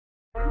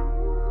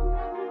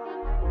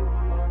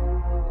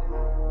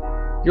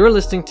You're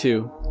listening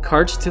to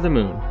Cards to the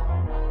Moon,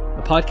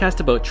 a podcast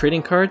about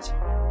trading cards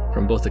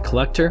from both a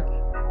collector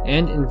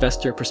and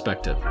investor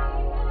perspective.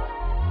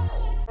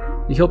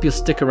 We hope you'll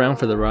stick around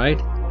for the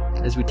ride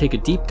as we take a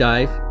deep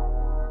dive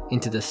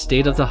into the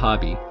state of the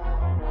hobby,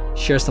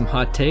 share some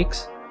hot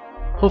takes,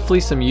 hopefully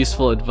some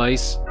useful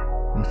advice,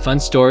 and fun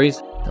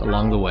stories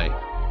along the way.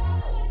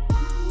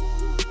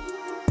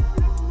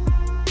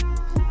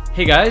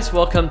 Hey guys,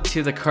 welcome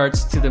to the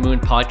Cards to the Moon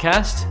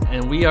podcast,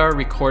 and we are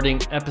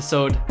recording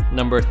episode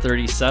number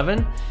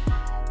 37.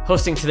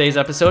 Hosting today's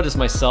episode is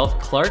myself,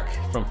 Clark,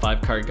 from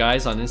 5 Card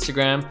Guys on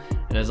Instagram,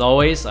 and as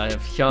always, I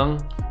have Hyung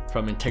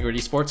from Integrity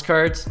Sports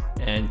Cards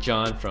and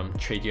John from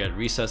Trade You at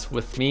Recess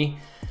with me.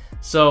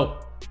 So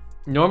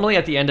normally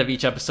at the end of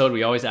each episode,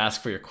 we always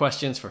ask for your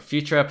questions for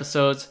future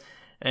episodes,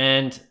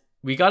 and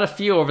we got a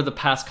few over the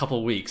past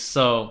couple weeks.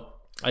 So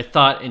I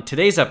thought in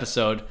today's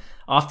episode,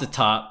 off the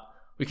top,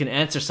 we can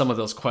answer some of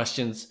those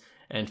questions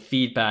and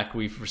feedback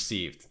we've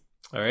received.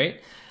 All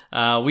right.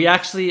 We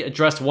actually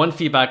addressed one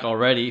feedback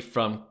already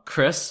from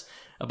Chris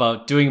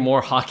about doing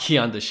more hockey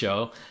on the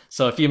show.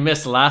 So if you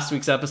missed last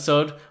week's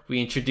episode,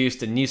 we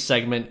introduced a new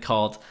segment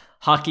called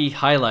Hockey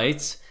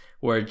Highlights,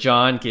 where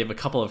John gave a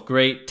couple of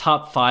great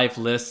top 5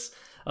 lists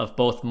of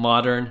both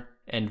modern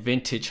and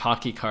vintage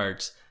hockey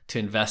cards to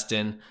invest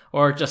in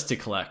or just to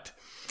collect.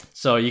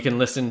 So you can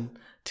listen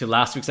to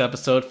last week's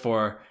episode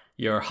for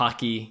your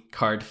hockey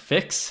card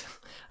fix.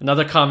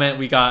 Another comment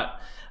we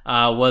got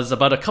was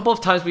about a couple of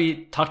times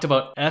we talked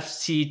about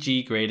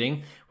FCG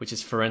grading, which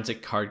is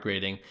forensic card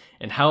grading,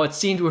 and how it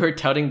seemed we were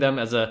touting them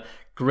as a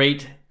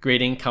great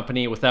grading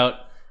company without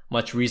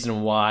much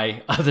reason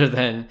why, other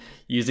than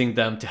using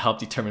them to help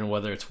determine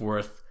whether it's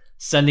worth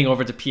sending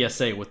over to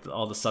PSA with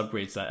all the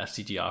subgrades that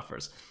FCG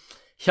offers.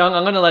 Hyung,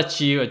 I'm going to let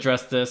you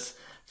address this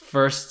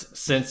first,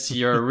 since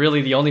you're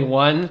really the only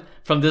one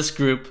from this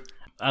group,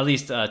 at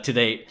least to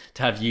date,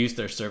 to have used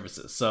their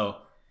services. So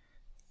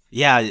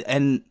yeah,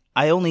 and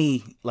I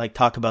only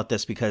talk about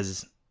this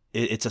because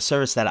it's a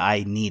service that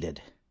I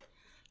needed,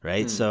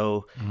 right?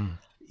 So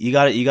you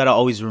gotta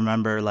always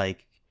remember,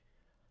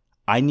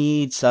 I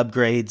need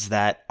subgrades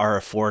that are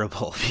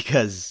affordable,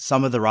 because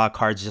some of the raw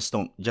cards just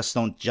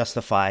don't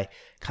justify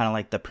kind of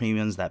like the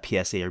premiums that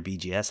PSA or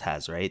BGS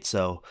has, right?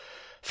 So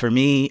for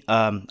me,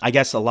 I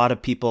guess a lot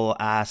of people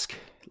ask,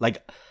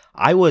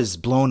 I was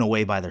blown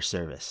away by their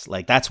service.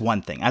 That's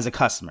one thing as a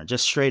customer,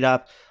 just straight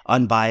up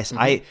unbiased.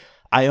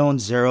 I owned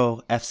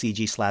 0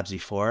 FCG slabs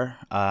before.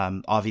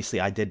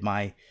 Obviously I did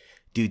my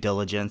due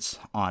diligence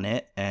on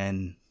it,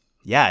 and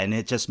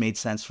it just made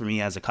sense for me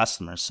as a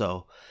customer.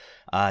 So,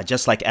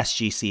 just like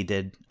SGC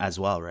did as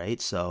well, right?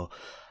 So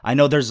I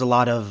know there's a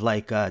lot of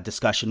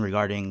discussion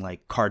regarding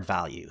card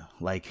value,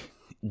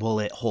 will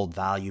it hold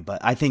value?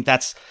 But I think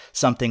that's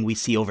something we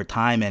see over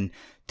time. And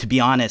to be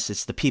honest,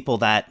 it's the people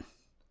that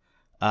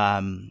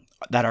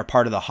are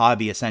part of the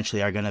hobby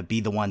essentially are going to be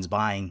the ones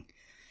buying,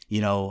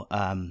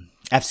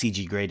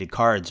 FCG graded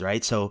cards,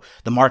 right? So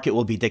the market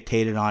will be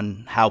dictated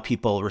on how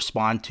people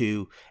respond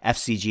to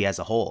FCG as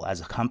a whole,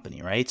 as a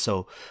company, right?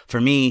 So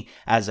for me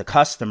as a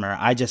customer,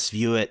 I just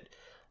view it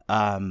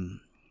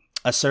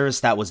a service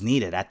that was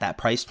needed at that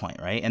price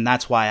point, right? And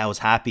that's why I was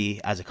happy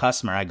as a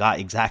customer. I got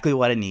exactly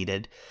what I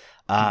needed.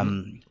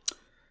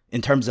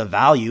 In terms of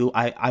value,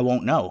 I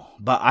won't know.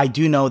 But I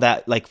do know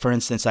that, for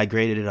instance, I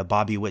graded a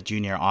Bobby Witt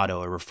Jr.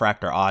 auto, a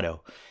refractor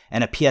auto,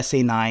 and a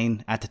PSA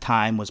 9 at the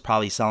time was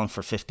probably selling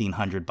for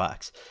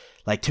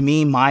 $1,500. To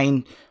me,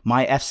 my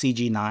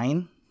FCG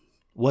 9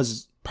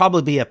 was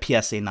probably a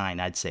PSA 9,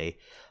 I'd say,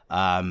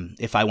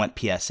 if I went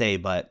PSA.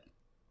 But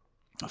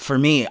for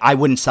me, I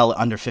wouldn't sell it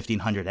under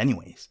 $1,500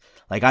 anyways.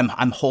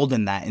 I'm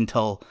holding that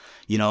until,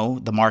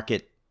 the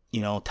market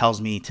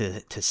tells me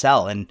to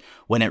sell. And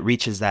when it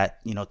reaches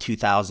that,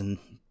 $2,000,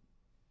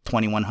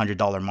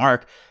 $2,100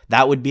 mark,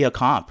 that would be a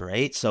comp,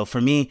 right? So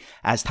for me,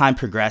 as time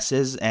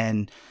progresses,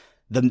 and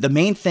the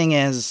main thing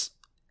is,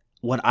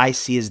 what I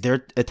see is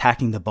they're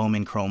attacking the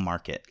Bowman Chrome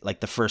market,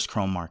 the first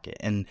Chrome market.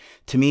 And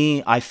to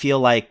me, I feel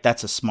like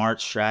that's a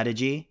smart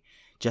strategy,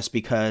 just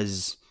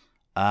because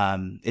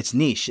it's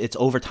niche. It's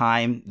over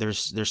time.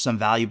 There's some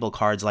valuable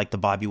cards like the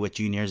Bobby Witt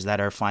Juniors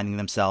that are finding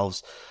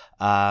themselves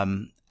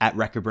at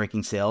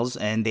record-breaking sales,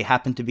 and they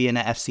happen to be in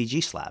an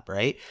FCG slab,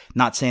 right?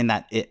 Not saying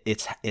that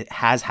it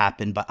has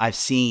happened, but I've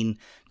seen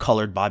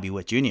colored Bobby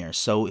Witt Juniors.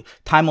 So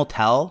time will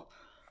tell,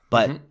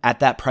 but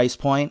at that price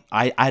point,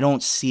 I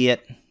don't see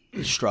it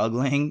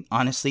struggling,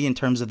 honestly, in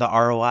terms of the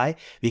ROI,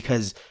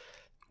 because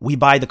we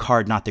buy the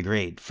card, not the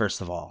grade,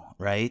 first of all,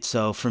 right?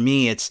 So for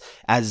me, it's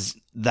as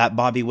that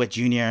Bobby Witt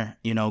Jr.,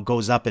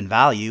 goes up in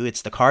value,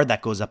 it's the card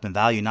that goes up in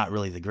value, not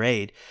really the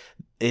grade.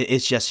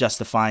 It's just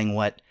justifying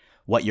what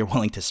you're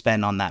willing to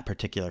spend on that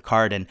particular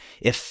card. And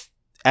if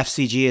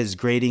FCG is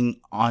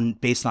grading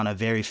based on a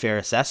very fair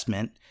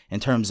assessment in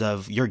terms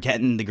of you're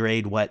getting the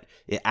grade what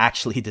it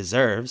actually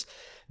deserves,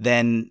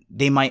 then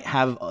they might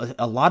have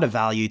a lot of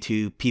value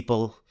to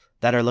people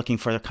that are looking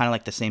for kind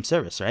of the same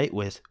service, right?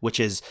 Which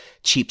is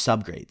cheap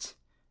subgrades,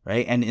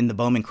 right? And in the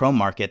Bowman Chrome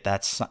market,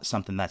 that's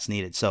something that's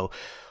needed. So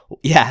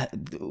yeah,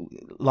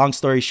 long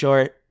story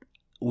short,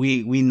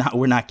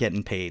 we're not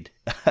getting paid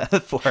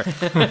for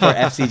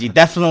FCG.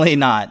 Definitely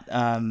not.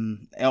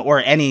 Or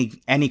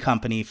any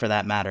company for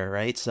that matter,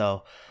 right?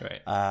 So,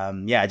 Right.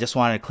 yeah, I just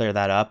wanted to clear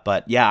that up.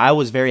 But yeah, I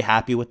was very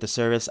happy with the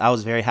service. I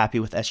was very happy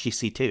with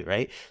SGC too,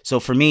 right? So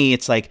for me,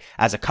 it's like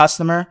as a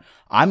customer,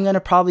 I'm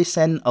gonna probably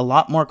send a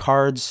lot more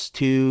cards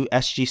to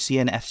SGC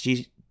and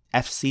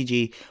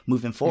FCG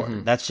moving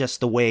forward. That's just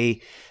the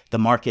way the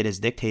market is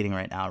dictating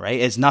right now, right?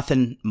 It's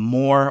nothing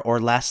more or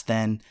less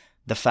than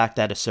the fact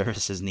that a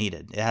service is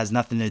needed. It has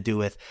nothing to do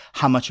with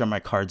how much are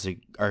my cards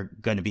are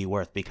going to be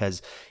worth,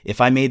 because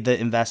if I made the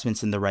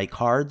investments in the right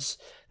cards,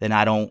 then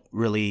I don't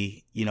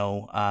really,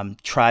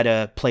 try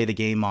to play the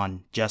game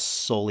on just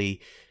solely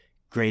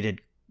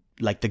graded.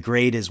 Like the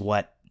grade is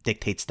what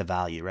dictates the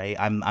value, right?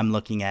 I'm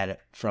looking at it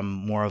from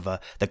more of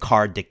the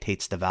card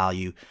dictates the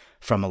value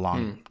from a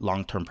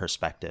long-term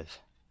perspective.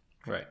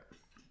 Right.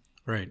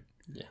 Right.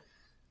 Yeah.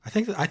 I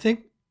think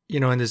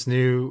in this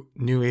new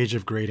age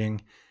of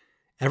grading,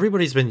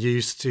 everybody's been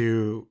used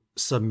to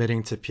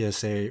submitting to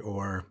PSA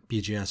or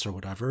BGS or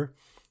whatever,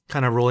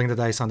 kind of rolling the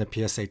dice on the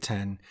PSA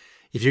 10.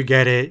 If you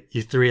get it,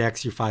 you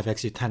 3x, you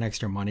 5x, you 10x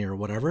your money or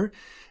whatever.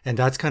 And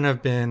that's kind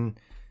of been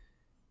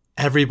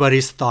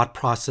everybody's thought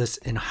process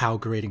in how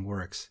grading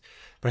works.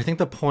 But I think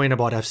the point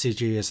about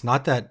FCG is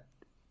not that,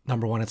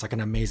 number one, it's like an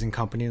amazing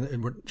company,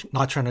 and we're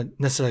not trying to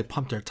necessarily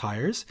pump their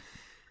tires.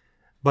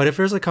 But if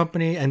there's a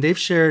company, and they've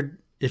shared,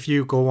 if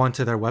you go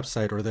onto their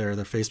website or their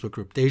Facebook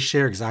group, they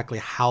share exactly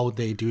how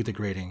they do the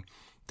grading.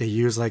 They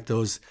use like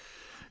those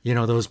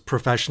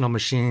professional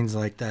machines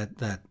like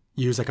that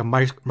use like a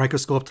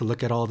microscope to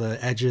look at all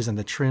the edges and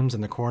the trims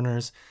and the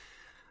corners.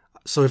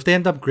 So if they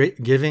end up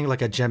giving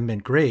like a gem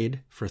mint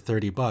grade for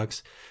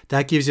 $30,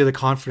 that gives you the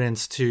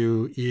confidence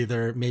to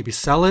either maybe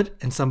sell it,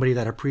 and somebody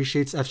that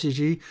appreciates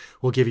FCG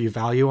will give you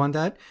value on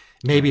that.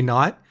 Maybe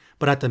not,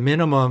 but at the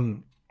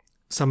minimum,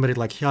 somebody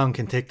like Hyung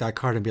can take that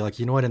card and be like,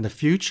 you know what, in the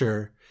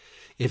future,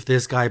 if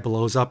this guy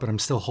blows up and I'm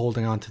still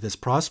holding on to this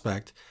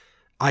prospect,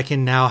 I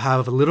can now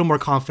have a little more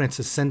confidence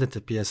to send it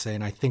to PSA.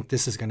 And I think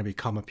this is going to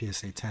become a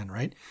PSA 10,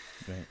 right?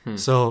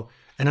 So,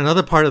 and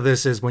another part of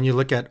this is when you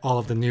look at all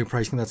of the new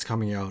pricing that's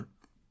coming out,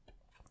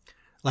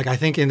 like I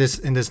think in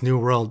this new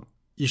world,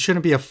 you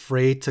shouldn't be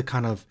afraid to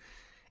kind of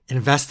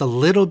invest a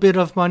little bit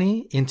of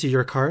money into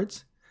your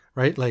cards,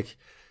 right? Like,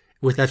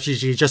 with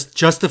FGG,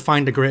 just to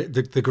find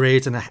the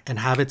grades and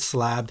have it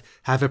slabbed,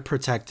 have it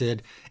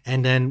protected,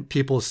 and then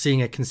people seeing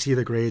it can see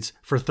the grades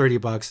for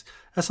 $30.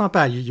 That's not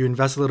bad. You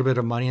invest a little bit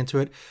of money into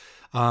it.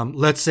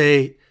 Let's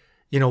say,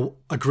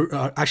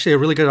 actually a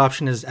really good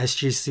option is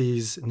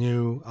SGC's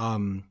new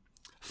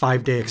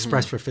 5-day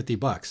express for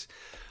 $50.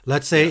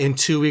 Let's say in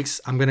 2 weeks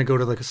I'm gonna go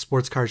to like a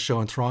sports card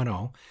show in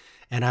Toronto,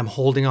 and I'm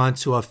holding on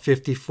to a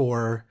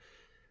 54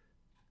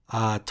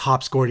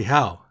 Topps Gordie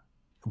Howe.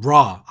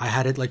 Raw. I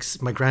had it, like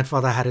my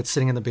grandfather had it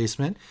sitting in the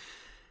basement.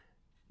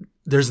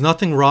 There's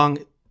nothing wrong,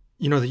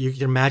 that you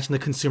can imagine the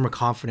consumer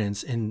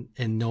confidence in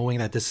knowing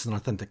that this is an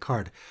authentic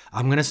card.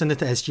 I'm going to send it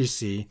to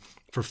SGC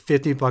for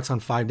 $50 on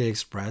 5-day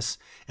express,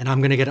 and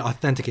I'm going to get it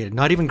authenticated,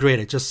 not even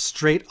graded, just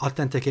straight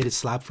authenticated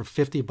slab for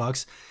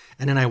 $50.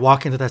 And then I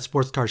walk into that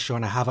sports card show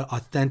and I have an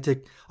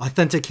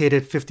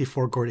authenticated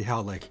 54 Gordie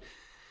Howe. Like,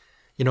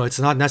 it's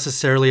not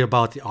necessarily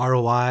about the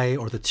ROI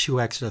or the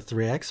 2x or the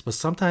 3x, but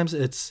sometimes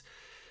it's,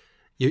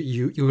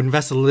 You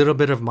invest a little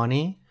bit of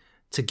money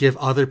to give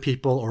other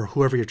people or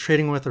whoever you're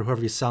trading with or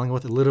whoever you're selling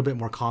with a little bit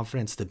more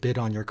confidence to bid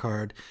on your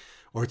card,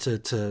 or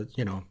to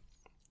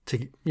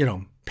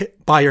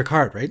buy your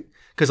card, right?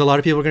 Because a lot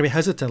of people are going to be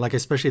hesitant, like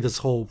especially this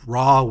whole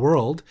raw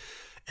world,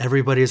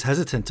 everybody is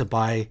hesitant to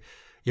buy.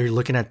 You're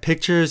looking at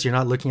pictures, you're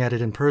not looking at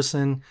it in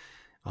person.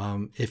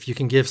 If you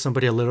can give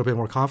somebody a little bit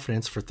more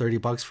confidence for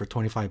 $30, for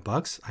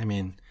 $25, I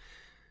mean,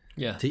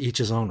 yeah, to each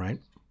his own, right?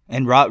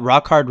 And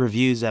raw card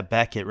reviews at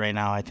Beckett right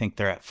now, I think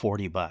they're at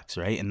 $40,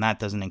 right? And that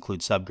doesn't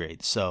include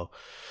subgrades. So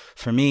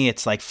for me,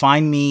 it's like,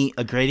 find me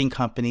a grading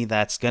company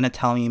that's going to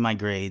tell me my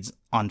grades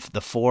on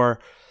the 4,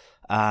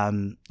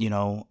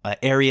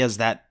 areas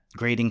that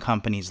grading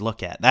companies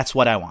look at. That's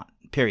what I want,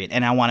 period.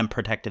 And I want them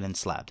protected and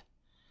slabbed.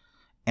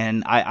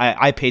 And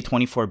I pay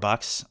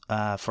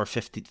 $24 for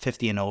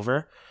 50 and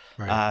over,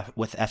 right,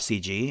 with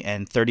FCG,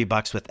 and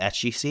 $30 with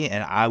SGC.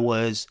 And I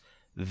was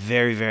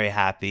very, very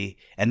happy,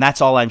 and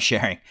that's all I'm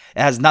sharing.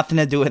 It has nothing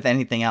to do with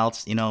anything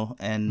else,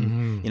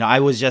 I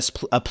was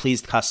just a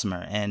pleased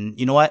customer, and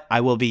you know what,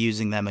 I will be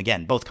using them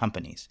again, both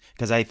companies,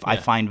 because I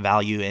find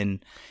value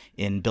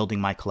in building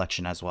my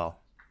collection as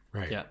well.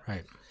 Right. Yeah.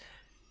 Right.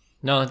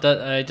 No,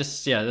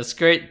 that's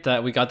great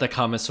that we got that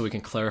comment so we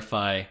can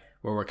clarify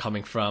where we're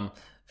coming from.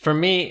 For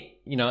me,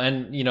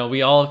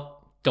 we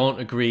all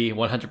don't agree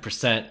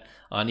 100%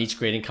 on each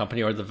grading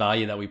company or the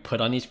value that we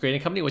put on each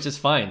grading company, which is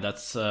fine.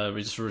 That's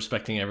we're just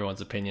respecting everyone's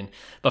opinion.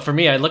 But for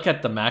me, I look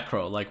at the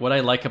macro, like what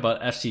I like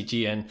about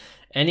FCG and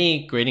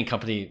any grading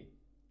company,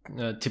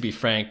 to be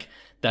frank,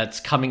 that's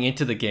coming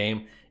into the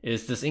game,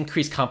 is this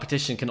increased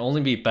competition can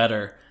only be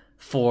better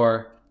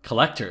for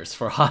collectors,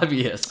 for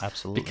hobbyists.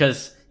 Absolutely.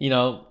 Because,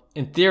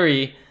 in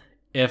theory,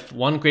 if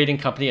one grading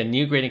company, a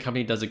new grading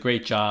company, does a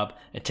great job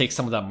and takes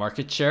some of that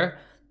market share,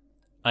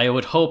 I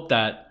would hope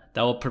that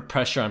will put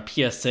pressure on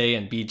PSA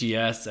and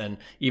BGS and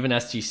even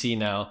SGC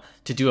now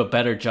to do a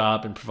better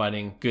job in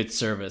providing good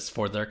service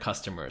for their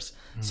customers.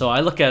 So I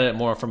look at it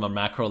more from a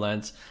macro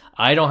lens.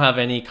 I don't have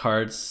any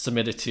cards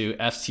submitted to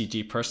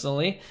FCG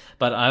personally,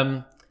 but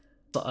I'm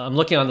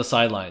looking on the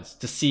sidelines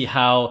to see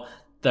how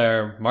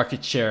their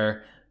market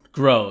share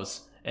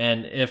grows.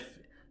 And if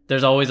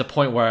there's always a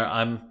point where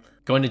I'm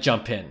going to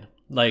jump in,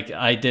 like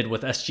I did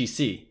with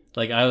SGC.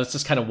 Like I was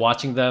just kind of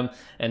watching them,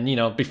 and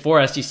before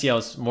SGC, I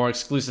was more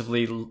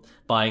exclusively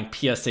buying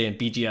PSA and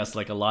BGS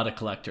like a lot of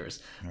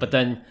collectors. Right. But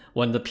then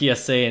when the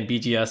PSA and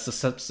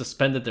BGS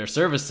suspended their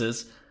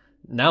services,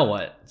 now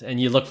what? And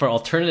you look for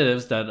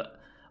alternatives that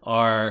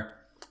are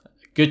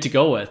good to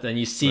go with, and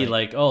you see a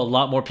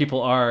lot more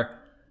people are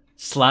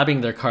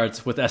slabbing their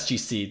cards with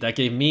SGC. That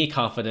gave me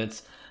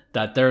confidence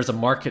that there's a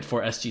market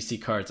for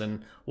SGC cards,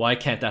 and why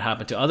can't that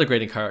happen to other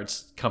grading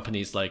cards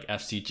companies like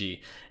FCG?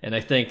 And I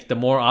think the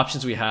more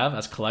options we have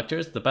as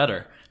collectors, the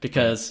better,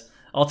 because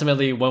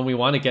ultimately when we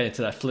want to get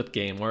into that flip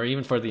game, or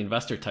even for the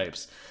investor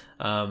types,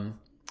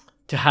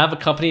 to have a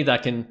company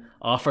that can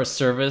offer a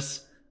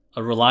service,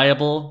 a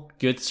reliable,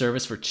 good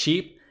service for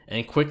cheap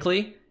and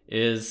quickly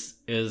is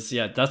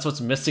that's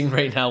what's missing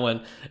right now.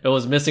 When it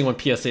was missing when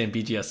PSA and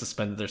BGS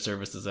suspended their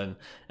services,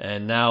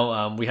 and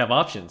now we have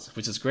options,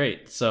 which is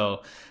great.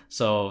 So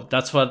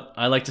that's what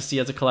I like to see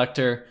as a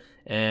collector.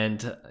 And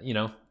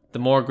the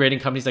more grading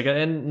companies that get,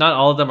 and not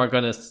all of them are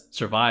going to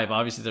survive.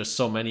 Obviously, there's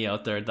so many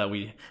out there that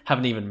we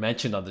haven't even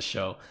mentioned on the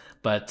show,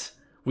 but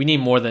we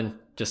need more than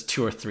just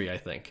 2 or 3, I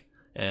think.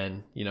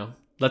 And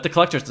let the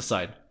collectors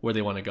decide where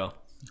they want to go.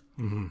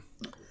 Mm-hmm.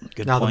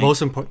 Now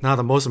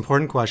the most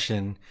important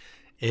question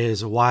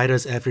is, why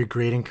does every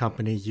grading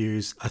company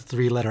use a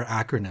 3-letter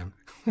acronym?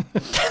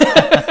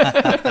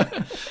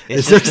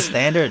 It's just a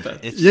standard.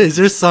 Is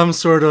there some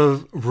sort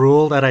of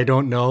rule that I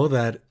don't know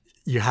that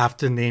you have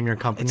to name your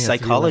company? It's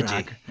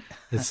psychology.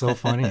 It's so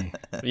funny.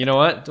 You know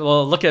what?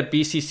 Well, look at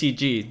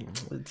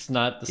BCCG. It's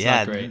not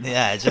great.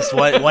 Yeah, just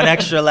one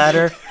extra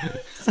letter.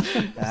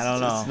 I don't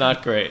know. It's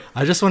not great.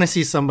 I just want to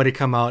see somebody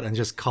come out and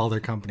just call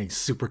their company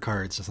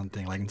Supercards or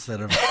something, like,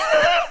 instead of...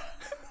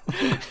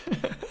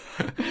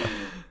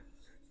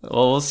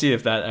 Well, we'll see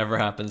if that ever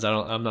happens.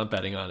 I'm not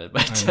betting on it.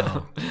 But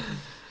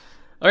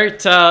all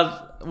right,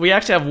 we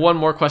actually have one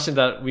more question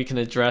that we can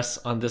address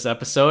on this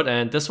episode,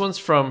 and this one's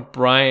from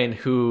Brian,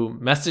 who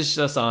messaged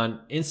us on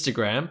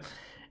Instagram,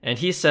 and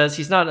he says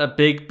he's not a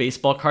big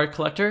baseball card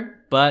collector,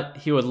 but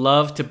he would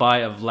love to buy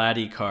a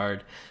Vladdy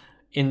card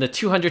in the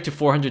 $200 to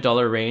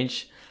 $400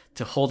 range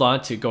to hold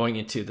on to going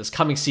into this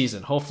coming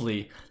season.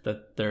 Hopefully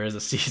that there is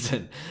a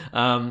season.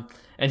 And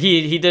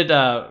he did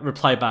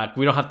reply back.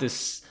 We don't have to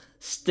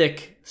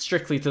stick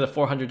strictly to the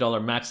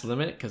 $400 max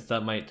limit, because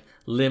that might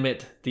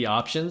limit the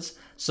options.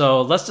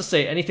 So let's just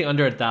say anything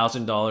under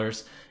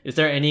 $1,000. Is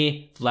there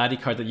any Vladdy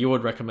card that you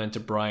would recommend to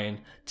Brian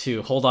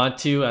to hold on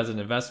to as an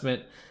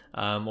investment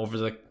over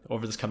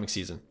this coming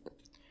season?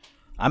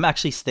 I'm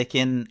actually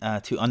sticking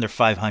to under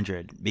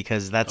 500,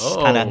 because that's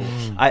kind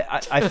of,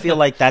 I feel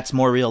like that's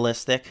more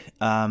realistic.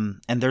 And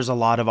there's a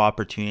lot of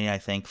opportunity, I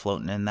think,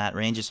 floating in that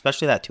range,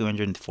 especially that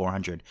 200 and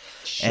 400.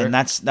 Sure. And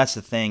that's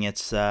the thing.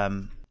 It's,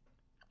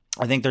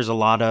 I think there's a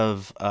lot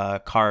of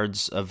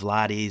cards of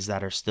Vladdies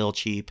that are still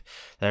cheap,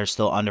 that are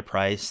still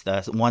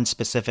underpriced. One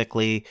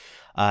specifically,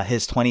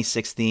 his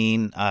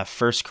 2016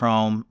 First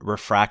Chrome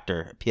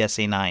Refractor,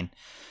 PSA 9.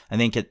 I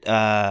think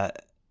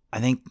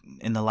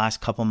in the last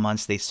couple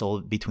months they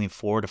sold between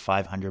 $400 to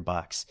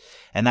 $500,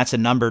 and that's a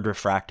numbered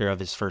refractor of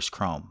his First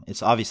Chrome.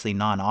 It's obviously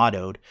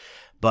non-autoed,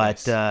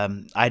 but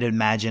nice. I'd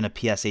imagine a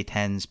PSA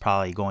 10 is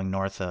probably going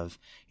north of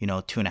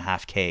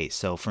 $2.5K.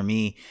 So for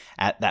me,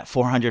 at that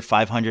 $400,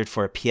 $500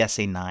 for a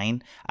PSA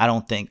 9,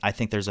 I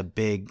think there's a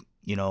big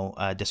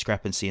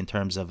discrepancy in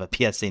terms of a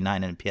PSA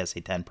 9 and a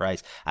PSA 10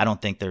 price. I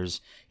don't think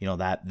there's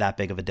that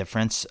big of a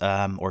difference,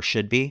 or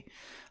should be.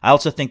 I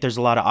also think there's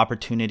a lot of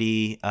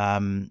opportunity,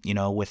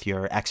 with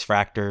your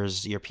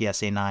X-Fractors, your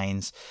PSA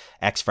 9s,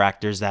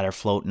 X-Fractors that are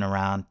floating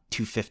around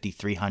 $250,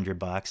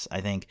 $300.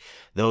 I think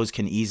those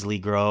can easily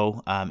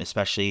grow,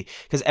 especially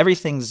because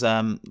everything's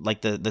like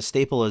the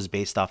staple is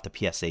based off the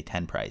PSA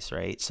 10 price,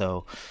 right?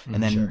 So,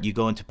 and then you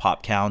go into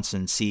pop counts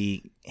and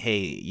see, hey,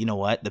 you know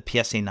what?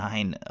 The PSA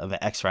 9 of an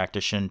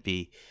X-Fractor shouldn't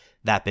be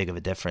that big of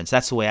a difference.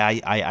 That's the way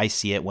I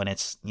see it when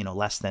it's,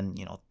 less than,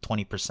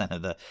 20%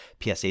 of the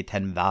PSA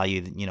 10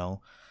 value,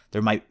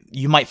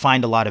 you might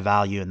find a lot of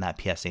value in that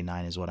PSA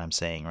 9 is what I'm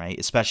saying, right?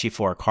 Especially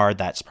for a card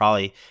that's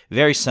probably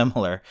very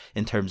similar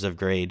in terms of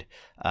grade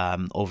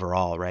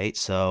overall, right?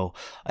 So,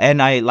 and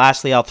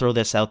lastly, I'll throw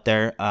this out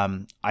there.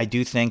 I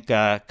do think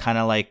kind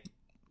of like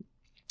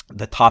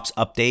the Topps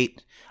update.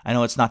 I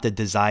know it's not the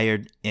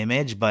desired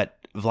image, but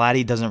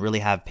Vladdy doesn't really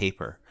have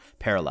paper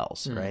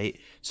parallels, right?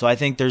 So I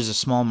think there's a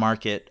small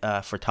market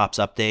for Topps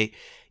update,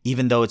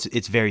 even though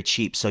it's very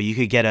cheap. So you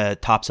could get a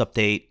Topps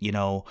update,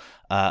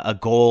 a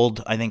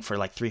gold, I think for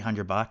like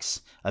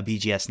 $300, a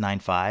BGS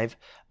 9.5.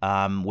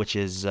 which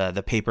is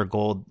the paper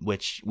gold,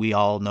 which we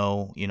all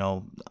know,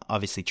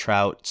 obviously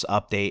Trout's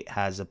update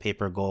has a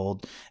paper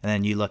gold. And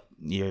then you look,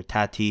 your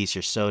Tatis,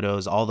 your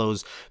Sotos, all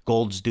those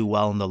golds do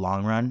well in the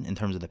long run in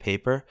terms of the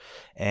paper.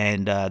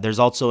 And there's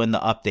also in the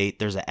update,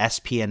 there's a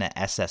SP and a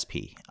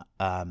SSP.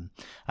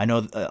 I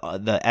know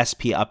the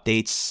SP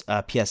updates,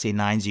 PSA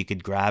 9s you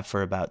could grab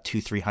for about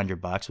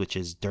 $200-300, which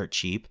is dirt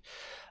cheap.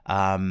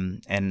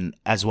 And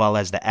as well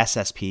as the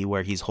SSP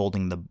where he's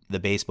holding the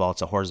baseball,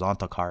 it's a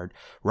horizontal card.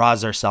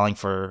 Raws are selling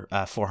for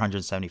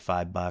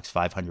 $475,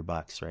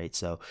 $500, right?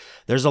 So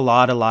there's a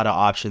lot of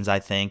options. I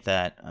think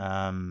that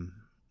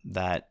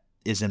that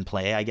is in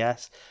play, I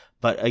guess.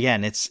 But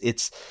again,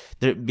 it's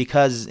there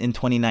because in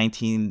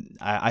 2019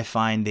 I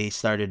find they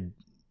started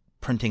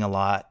printing a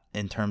lot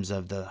in terms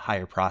of the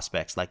higher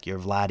prospects, like your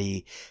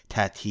Vladdy,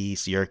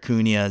 Tatis, your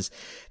Acuñas.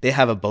 They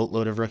have a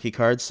boatload of rookie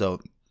cards, so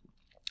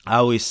I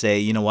always say,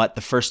 you know what,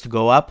 the first to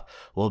go up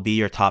will be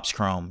your Topps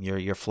Chrome,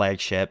 your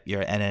flagship,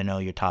 your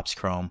NNO, your Topps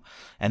Chrome,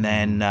 and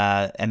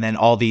then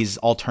all these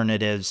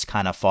alternatives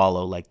kind of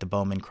follow, like the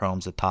Bowman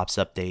Chromes, the Topps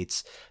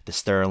updates, the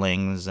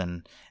Sterlings,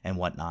 and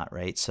whatnot,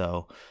 right?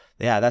 So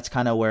yeah, that's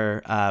kind of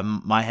where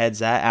my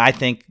head's at. I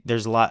think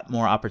there's a lot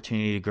more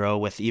opportunity to grow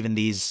with even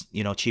these,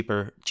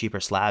 cheaper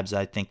slabs.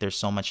 I think there's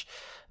so much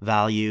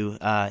value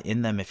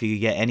in them. If you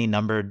could get any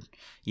numbered,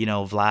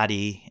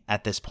 Vladdy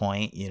at this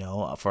point,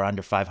 for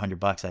under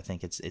 $500, I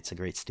think it's a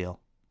great steal.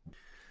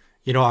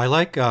 I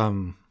like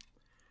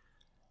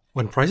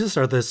when prices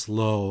are this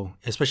low,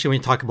 especially when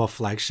you talk about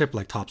flagship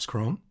like Topps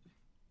Chrome.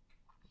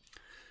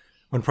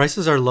 When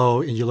prices are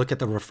low and you look at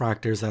the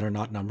refractors that are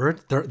not numbered,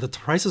 the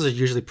prices are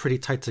usually pretty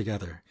tight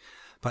together.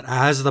 But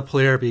as the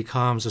player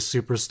becomes a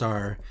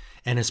superstar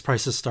and his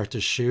prices start to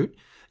shoot,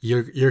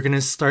 you're going to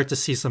start to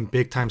see some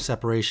big time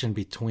separation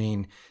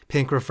between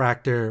pink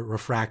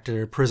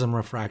refractor, prism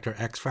refractor,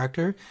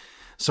 X-fractor.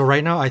 So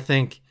right now, I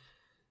think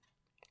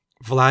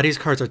Vladdy's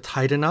cards are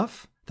tight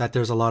enough that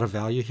there's a lot of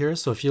value here.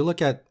 So if you look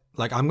at,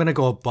 I'm going to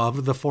go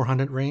above the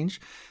 400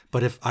 range,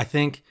 but if I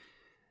think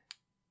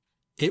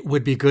it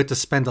would be good to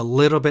spend a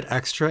little bit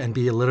extra and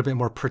be a little bit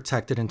more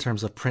protected in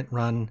terms of print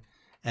run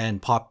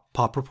and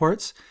pop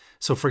reports.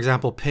 So for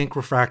example, pink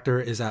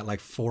refractor is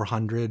at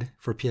 400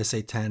 for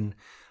PSA 10.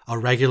 A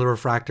regular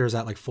refractor is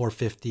at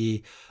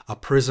 450. A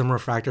prism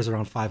refractor is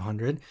around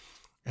 500.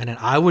 And then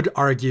I would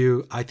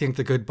argue, I think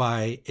the good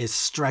buy is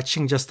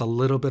stretching just a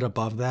little bit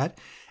above that.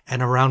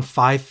 And around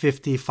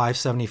 550,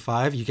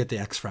 575, you get the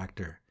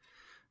X-fractor,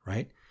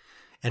 right?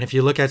 And if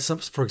you look at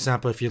for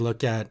example, if you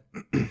look at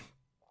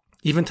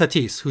even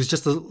Tatis, who's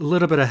just a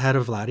little bit ahead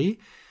of Vladdy,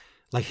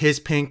 his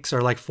pinks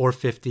are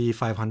 450,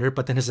 500,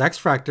 but then his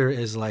X-fractor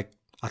is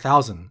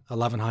 1,000,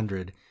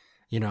 1,100,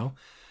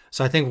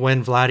 So I think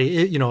when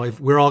Vladdy, if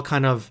we're all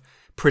kind of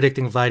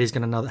predicting Vladdy's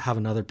going to have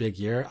another big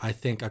year, I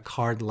think a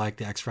card like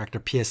the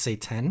X-fractor PSA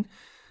 10,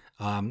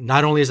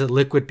 not only is it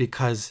liquid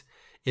because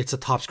it's a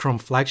Topps Chrome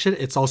flagship,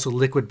 it's also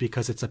liquid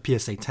because it's a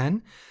PSA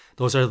 10.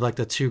 Those are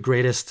the two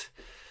greatest,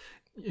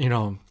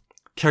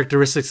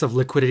 characteristics of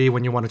liquidity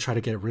when you want to try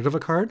to get rid of a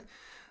card.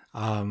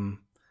 And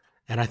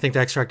I think the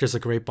X-fractor is a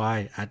great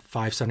buy at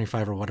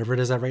 575 or whatever it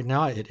is at right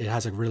now. It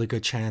has a really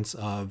good chance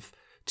of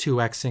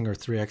 2xing or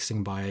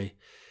 3xing by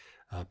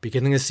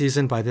beginning of the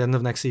season, by the end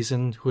of next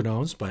season, who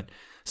knows? But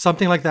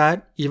something like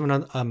that,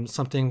 even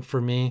something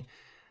for me,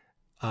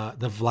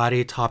 the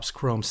Vladdy Topps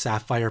Chrome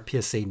Sapphire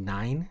PSA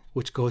 9,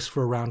 which goes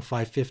for around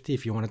 550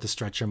 if you wanted to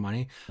stretch your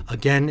money.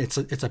 Again, it's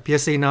a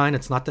PSA 9,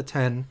 it's not the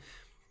 10.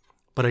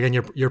 But again,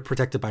 you're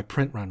protected by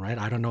print run, right?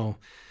 I don't know.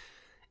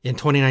 In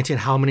 2019,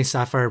 how many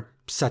Sapphire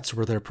sets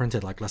were there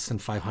printed? Less than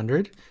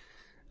 500.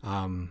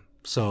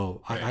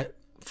 So I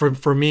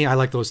for me, I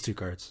like those two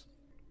cards.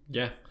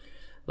 Yeah, a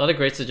lot of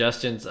great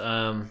suggestions.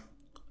 I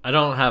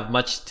don't have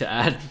much to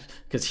add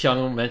because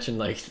Hyung mentioned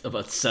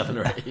about 7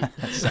 or 8.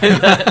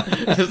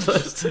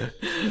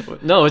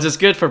 No, it's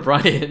just good for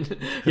Brian.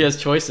 He has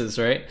choices,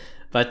 right?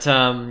 But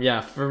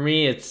yeah, for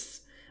me,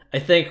 I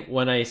think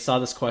when I saw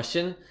this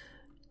question,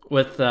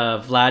 with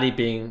Vladdy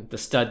being the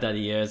stud that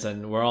he is,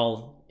 and we're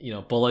all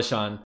bullish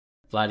on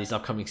Vladdy's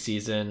upcoming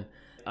season,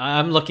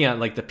 I'm looking at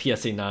the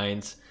PSA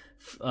 9s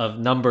of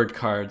numbered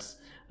cards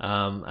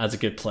as a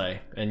good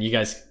play, and you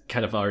guys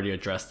kind of already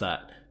addressed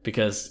that,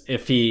 because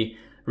if he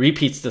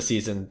repeats the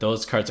season,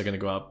 those cards are going to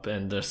go up,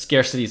 and the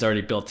scarcity is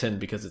already built in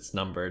because it's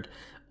numbered.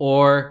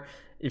 Or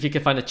if you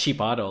can find a cheap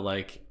auto,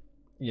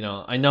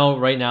 I know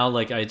right now,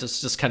 I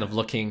just kind of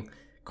looking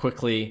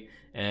quickly,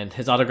 and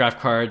his autograph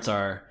cards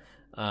are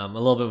a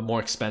little bit more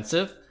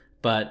expensive,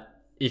 but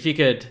if you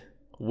could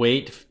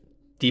wait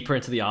deeper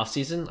into the off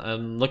season,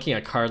 I'm looking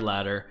at Card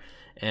Ladder,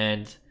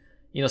 and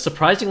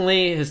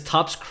surprisingly, his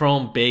Topps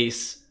Chrome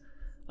base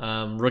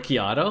rookie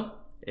auto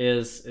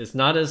is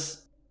not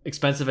as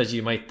expensive as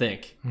you might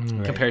think,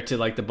 compared to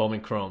the Bowman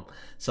Chrome.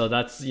 So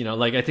that's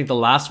I think the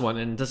last one,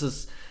 and this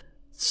is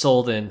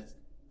sold in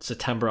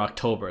September,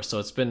 October, so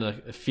it's been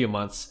a few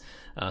months,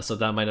 so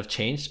that might have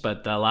changed,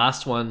 but the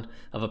last one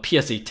of a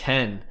PSA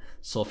 10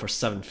 sold for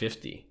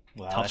 $750.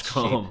 Wow, Topps that's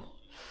Chrome. cheap.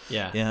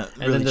 Yeah. Yeah,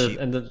 And really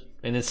then cheap.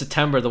 And in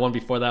September, the one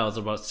before that was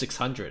about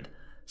 600.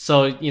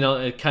 So,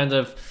 it kind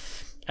of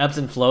ebbs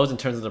and flows in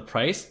terms of the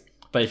price.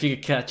 But if you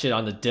could catch it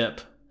on the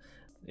dip,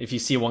 if you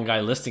see one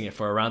guy listing it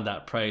for around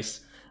that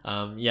price,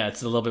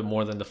 it's a little bit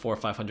more than the $400 or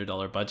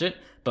 $500 budget.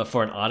 But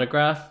for an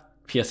autograph,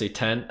 PSA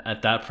 10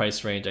 at that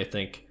price range, I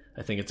think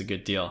it's a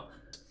good deal.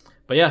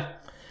 But yeah,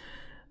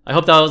 I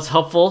hope that was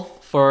helpful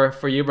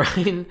for you,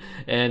 Brian,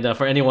 and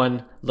for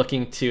anyone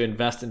looking to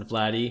invest in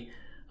Vladdy.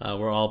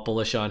 We're all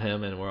bullish on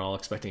him, and we're all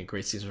expecting a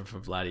great season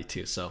from Vladdy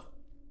too. So,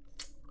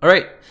 all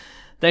right.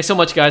 Thanks so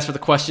much, guys, for the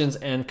questions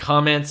and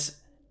comments.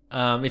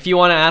 If you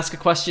want to ask a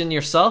question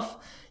yourself,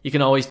 you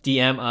can always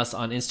DM us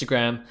on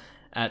Instagram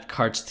at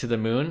Cards to the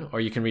Moon, or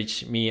you can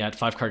reach me at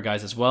 5Card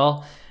Guys as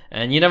well.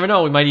 And you never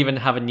know, we might even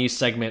have a new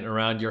segment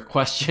around your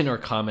question or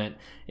comment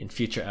in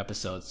future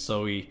episodes.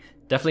 So we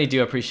definitely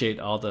do appreciate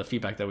all the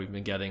feedback that we've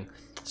been getting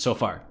so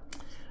far.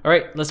 All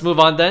right, let's move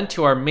on then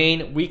to our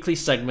main weekly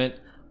segment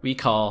we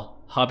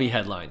call Hobby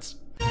Headlines.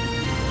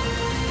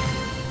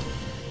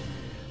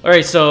 All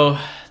right, so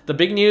the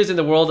big news in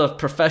the world of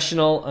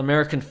professional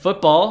American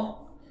football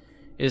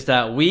is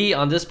that we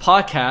on this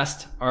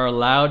podcast are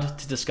allowed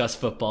to discuss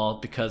football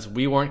because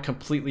we weren't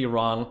completely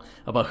wrong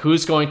about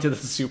who's going to the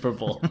Super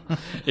Bowl.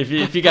 If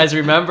you guys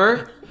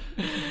remember,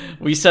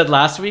 we said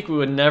last week we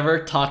would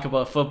never talk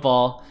about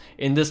football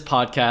in this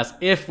podcast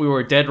if we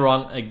were dead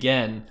wrong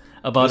again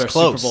about our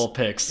close. Super Bowl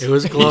picks. It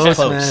was close,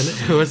 man.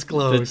 It was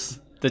close.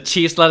 The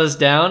Chiefs let us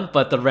down,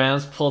 but the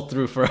Rams pulled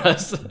through for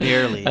us.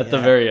 Barely. At the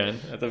very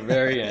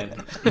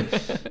end.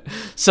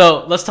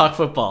 So let's talk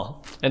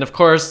football. And of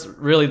course,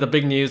 really the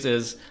big news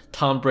is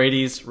Tom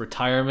Brady's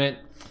retirement.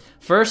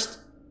 First,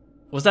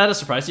 was that a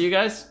surprise to you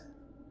guys?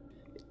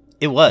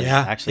 It was.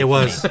 Yeah, actually. it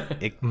was.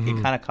 It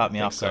kind of caught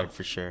me off so. guard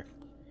for sure.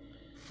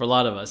 For a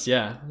lot of us,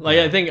 yeah.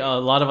 I think a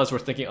lot of us were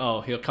thinking,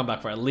 oh, he'll come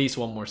back for at least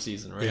one more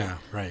season, right? Yeah,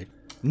 right.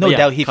 No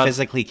doubt he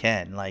physically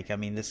can.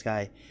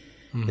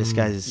 This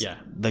guy's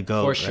the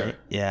GOAT, for sure. Right?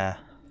 Yeah.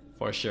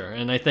 For sure.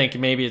 And I think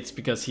maybe it's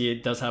because he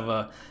does have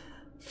a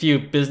few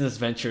business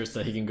ventures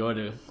that he can go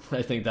to.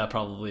 I think that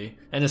probably,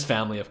 and his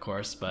family, of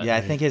course. But yeah,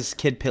 I think his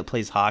kid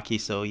plays hockey,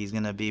 so he's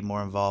going to be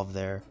more involved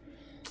there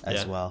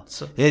as well.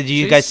 So, did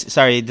you guys,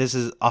 sorry, this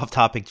is off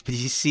topic, but did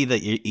you see the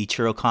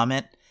Ichiro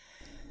comment?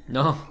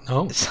 No.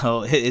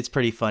 So it's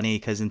pretty funny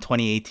because in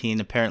 2018,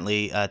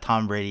 apparently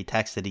Tom Brady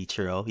texted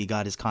Ichiro. He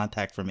got his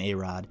contact from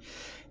A-Rod.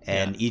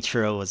 And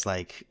Ichiro was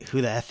like,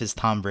 who the F is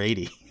Tom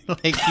Brady?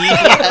 He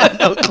had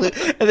no clue.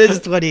 And this is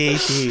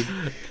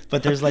 2018.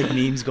 But there's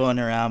memes going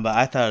around. But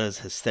I thought it was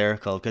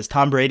hysterical because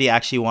Tom Brady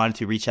actually wanted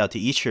to reach out to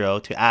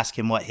Ichiro to ask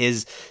him what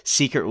his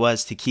secret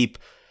was to keep,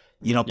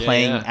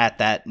 playing at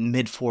that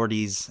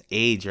mid-40s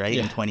age, right,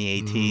 in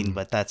 2018.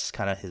 But that's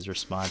kind of his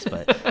response.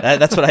 But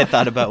that's what I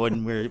thought about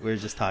when we were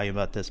just talking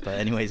about this. But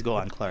anyways, go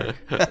on, Clark.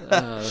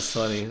 That's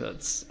funny.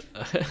 That's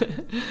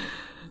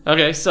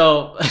okay,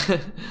 so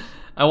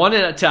I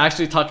wanted to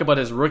actually talk about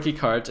his rookie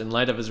cards in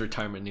light of his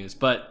retirement news,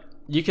 but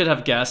you could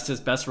have guessed his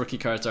best rookie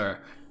cards are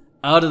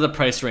out of the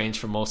price range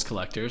for most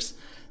collectors.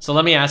 So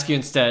let me ask you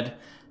instead,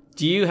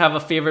 do you have a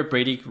favorite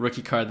Brady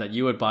rookie card that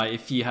you would buy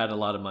if you had a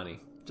lot of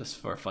money, just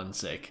for fun's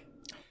sake?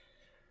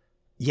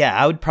 Yeah,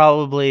 I would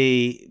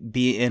probably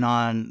be in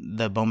on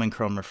the Bowman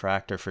Chrome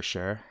Refractor for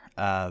sure.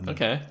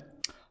 Okay.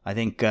 I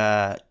think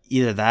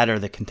either that or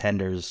the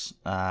Contenders.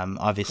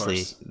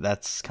 Obviously,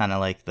 that's kind of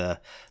like the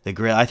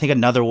grill. I think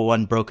another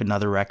one broke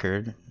another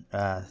record.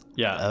 The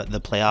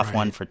playoff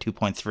one for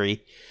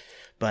 2.3.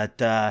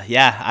 But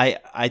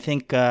I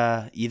think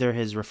either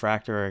his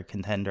Refractor or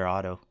Contender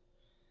Auto.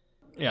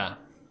 Yeah,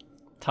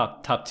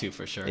 top two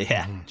for sure.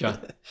 Yeah,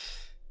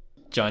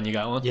 John, you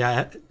got one?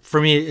 Yeah, for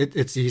me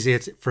it's easy.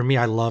 For me,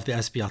 I love the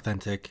SB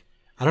Authentic.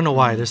 I don't know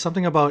why. There's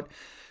something about.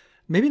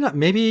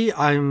 Maybe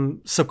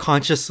I'm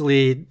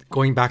subconsciously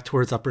going back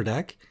towards Upper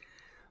Deck,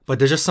 but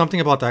there's just something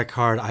about that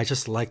card. I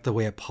just like the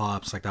way it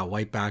pops, like that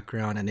white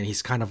background, and then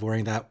he's kind of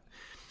wearing that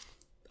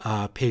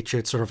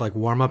Patriots sort of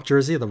warm-up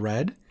jersey, the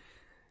red.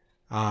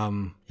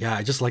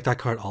 I just like that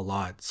card a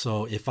lot.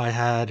 So if I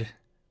had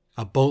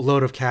a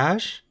boatload of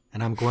cash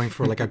and I'm going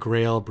for a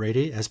Grail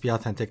Brady, SB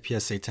Authentic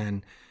PSA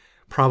 10,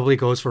 probably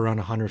goes for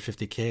around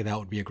 150K. That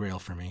would be a Grail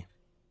for me.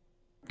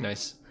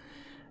 Nice.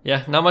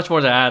 Yeah, not much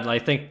more to add. I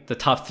think the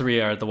top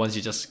three are the ones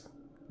you just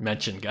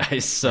mentioned,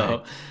 guys.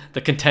 So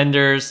the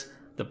Contenders,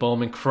 the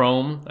Bowman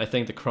Chrome. I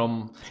think the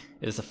Chrome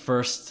is the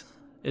first,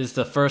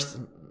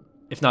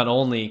 if not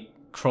only,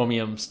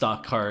 Chromium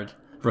stock card,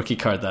 rookie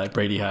card that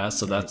Brady has.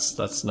 So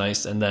that's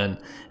nice. And the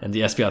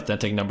SB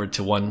Authentic numbered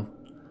to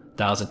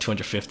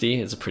 1,250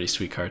 is a pretty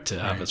sweet card to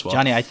have as well.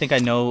 Johnny, I think I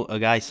know a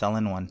guy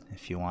selling one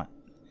if you want.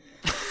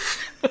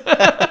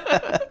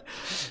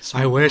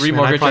 I wish.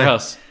 Remortgage your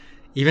house.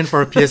 Even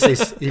for a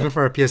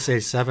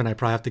PSA 7, I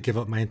probably have to give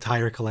up my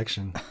entire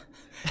collection.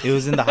 It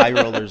was in the high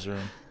rollers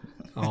room.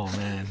 Oh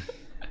man,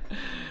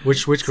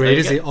 which grade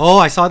is he? Oh,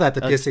 I saw that,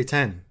 the PSA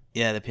 10.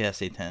 Yeah, the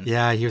PSA 10.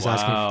 Yeah, he was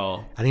asking.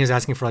 I think he was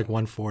asking for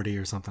 140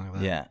 or something like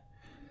that. Yeah.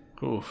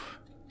 Oof.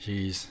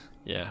 Jeez.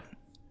 Yeah.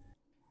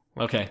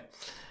 Okay.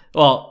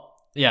 Well,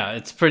 Yeah,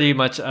 it's pretty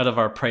much out of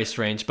our price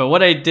range. But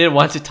what I did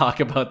want to talk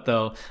about,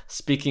 though,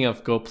 speaking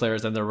of GOAT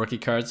players and their rookie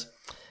cards,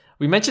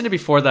 we mentioned it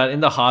before that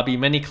in the hobby,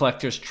 many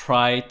collectors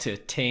try to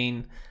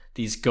attain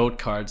these GOAT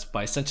cards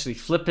by essentially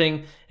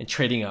flipping and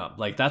trading up.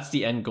 Like that's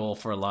the end goal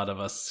for a lot of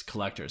us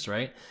collectors,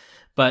 right?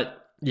 But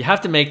you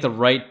have to make the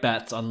right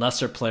bets on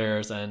lesser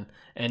players and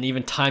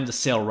even time the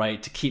sale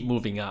right to keep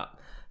moving up.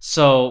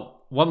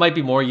 So what might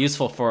be more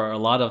useful for a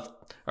lot of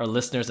our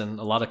listeners and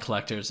a lot of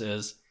collectors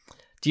is,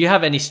 do you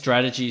have any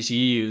strategies you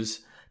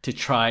use to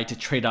try to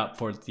trade up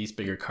for these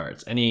bigger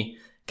cards? Any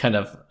kind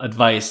of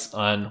advice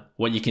on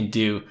what you can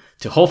do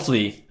to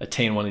hopefully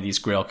attain one of these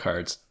grail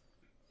cards?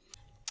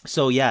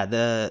 So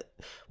yeah,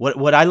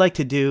 what I like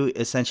to do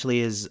essentially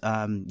is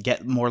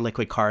get more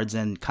liquid cards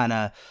and kind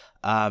of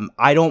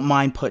I don't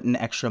mind putting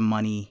extra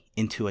money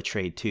into a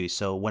trade too.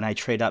 So when I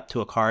trade up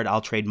to a card,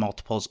 I'll trade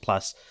multiples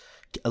plus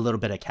a little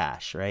bit of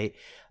cash, right?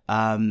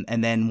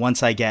 And then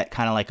once I get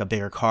kind of like a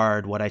bigger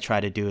card, what I try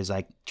to do is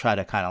I try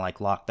to kind of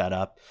like lock that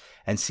up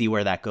and see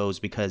where that goes,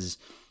 because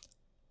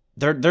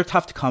they're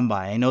tough to come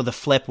by. I know the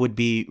flip would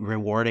be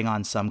rewarding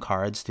on some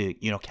cards to,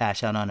 you know,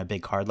 cash out on a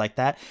big card like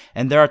that.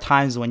 And there are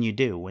times when you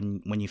do,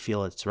 when you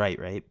feel it's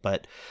right?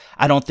 But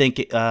I don't think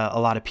a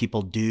lot of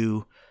people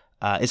do.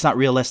 It's not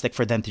realistic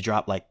for them to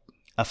drop like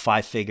a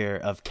 5-figure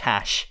of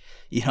cash,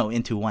 you know,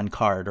 into one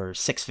card, or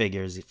 6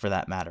 figures for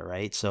that matter,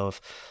 right? So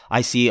if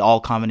I see all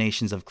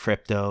combinations of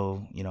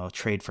crypto, you know,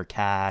 trade for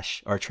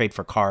cash or trade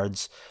for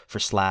cards for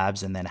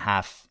slabs and then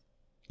half,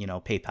 you know,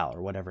 PayPal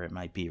or whatever it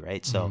might be,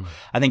 right? So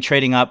I think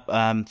trading up,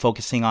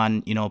 focusing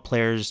on, you know,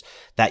 players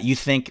that you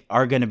think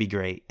are going to be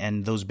great,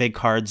 and those big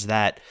cards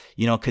that,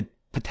 you know, could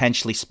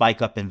potentially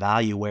spike up in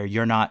value where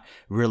you're not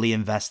really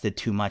invested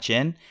too much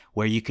in,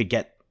 where you could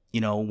get,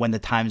 you know, when the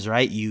time's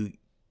right, you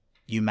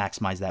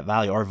maximize that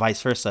value, or vice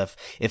versa.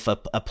 If a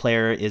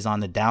player is on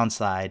the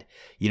downside,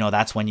 you know,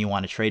 that's when you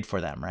want to trade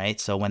for them,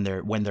 right? So when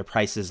their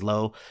price is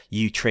low,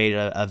 you trade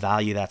a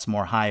value that's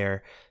more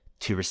higher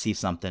to receive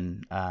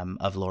something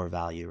of lower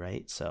value,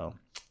 right? So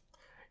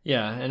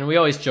Yeah, and we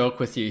always joke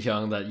with you,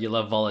 Hyung, that you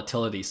love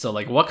volatility. So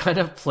like, what kind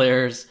of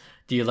players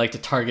do you like to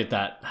target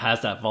that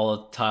has that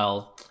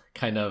volatile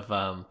kind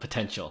of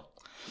potential?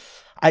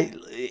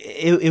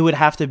 It would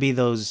have to be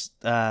those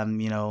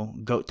you know,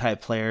 GOAT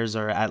type players,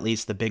 or at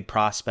least the big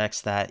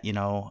prospects that, you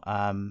know,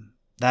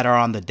 that are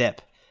on the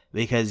dip.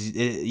 Because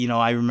you know,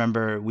 I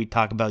remember we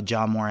talked about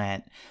John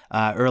Morant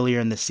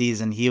earlier in the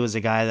season. He was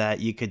a guy that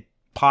you could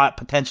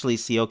potentially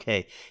see,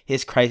 okay,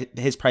 his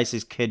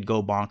prices could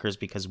go bonkers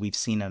because we've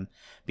seen him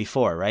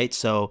before, right?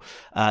 So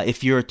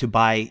if you were to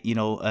buy, you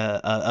know,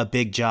 a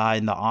big jaw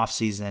in the off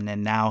season,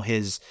 and now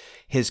his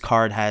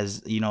card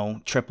has, you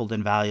know, tripled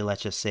in value,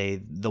 let's just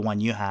say the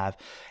one you have,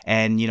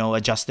 and, you know,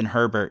 a Justin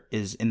Herbert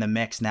is in the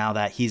mix now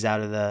that he's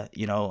out of the,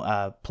 you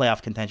know,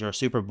 playoff contention or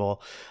Super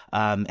Bowl,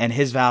 and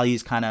his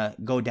values kind of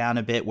go down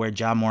a bit where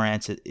John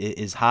Morant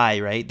is high,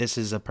 right? This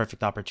is a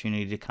perfect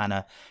opportunity to kind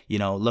of, you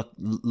know,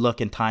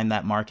 look and time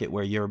that market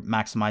where you're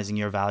maximizing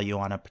your value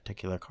on a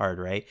particular card,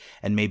 right?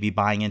 And maybe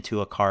buying into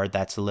a card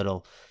that's a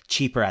little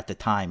cheaper at the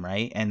time,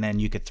 right? And then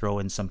you could throw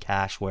in some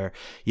cash where,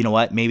 you know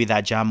what, maybe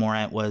that John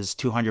Morant was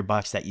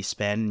 $200 that you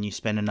spend, and you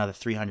spend another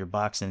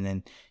 $300, and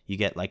then you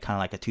get like kind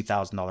of like a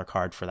 $2,000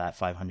 card for that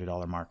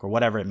 $500 mark, or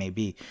whatever it may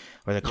be,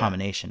 or the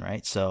combination,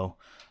 right? So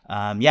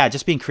yeah,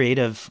 just being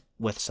creative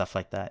with stuff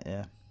like that.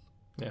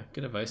 Yeah,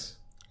 good advice.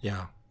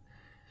 Yeah.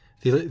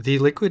 The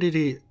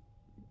liquidity,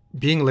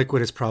 being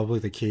liquid is probably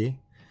the key.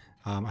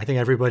 I think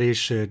everybody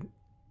should,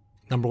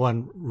 number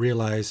one,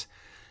 realize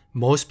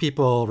most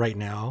people right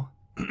now,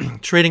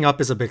 trading up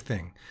is a big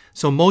thing.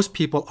 So most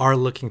people are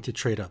looking to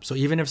trade up. So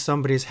even if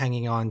somebody's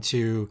hanging on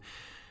to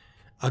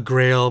a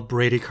Grail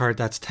Brady card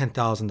that's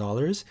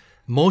 $10,000,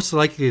 most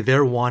likely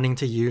they're wanting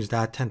to use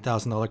that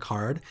 $10,000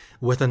 card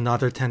with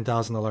another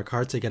 $10,000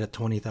 card to get a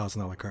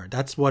 $20,000 card.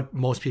 That's what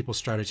most people's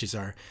strategies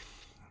are.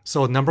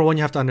 So number one,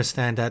 you have to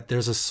understand that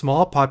there's a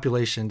small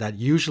population that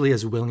usually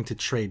is willing to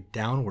trade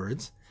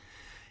downwards.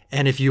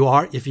 And if you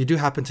do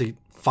happen to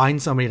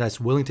find somebody that's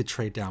willing to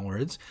trade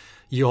downwards,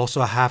 you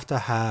also have to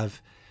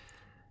have,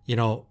 you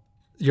know,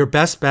 your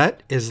best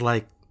bet is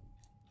like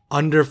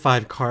under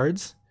 5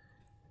 cards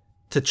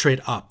to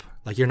trade up.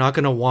 Like, you're not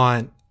going to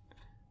want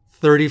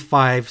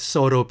 35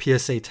 Soto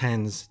PSA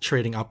 10s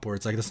trading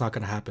upwards. Like, that's not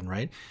going to happen,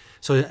 right?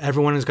 So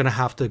everyone is going to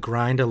have to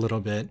grind a little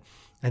bit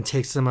and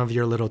take some of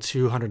your little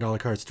 $200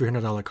 cards,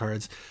 $300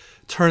 cards,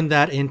 turn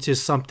that into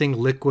something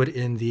liquid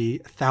in the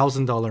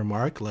 $1,000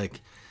 mark, like,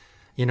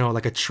 you know,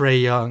 like a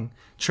Trae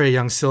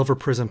Young Silver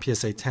Prism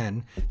PSA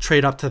 10,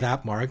 trade up to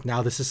that mark.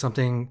 Now this is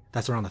something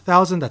that's around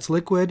 1,000, that's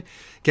liquid.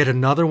 Get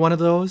another one of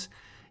those,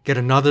 get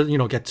another, you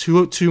know, get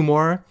two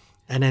more,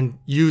 and then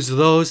use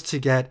those to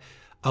get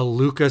a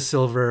Luka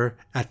Silver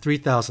at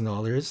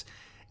 $3,000,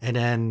 and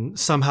then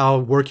somehow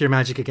work your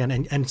magic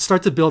again and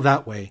start to build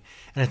that way.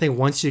 And I think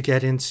once you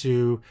get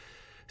into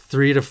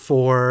 $3,000 to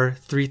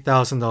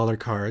 $4,000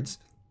 cards,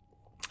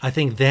 I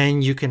think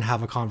then you can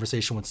have a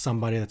conversation with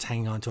somebody that's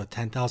hanging on to a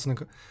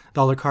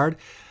 $10,000 card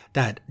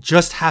that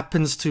just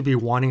happens to be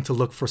wanting to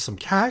look for some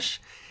cash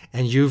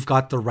and you've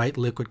got the right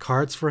liquid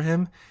cards for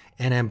him,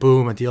 and then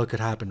boom, a deal could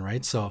happen,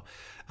 right? So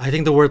I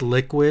think the word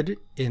liquid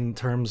in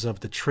terms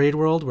of the trade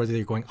world, whether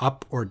you're going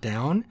up or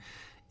down,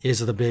 is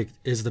the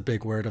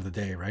big word of the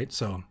day, right?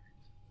 So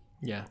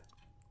yeah,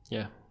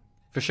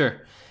 for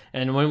sure.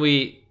 And when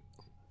we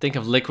think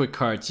of liquid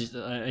cards,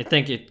 I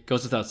think it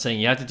goes without saying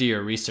you have to do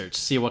your research,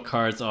 see what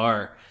cards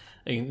are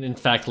in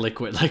fact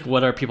liquid, like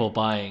what are people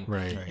buying,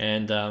 right.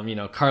 And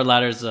card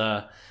ladders,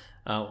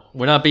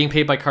 we're not being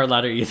paid by Card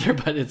Ladder either,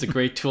 but it's a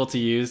great tool to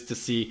use to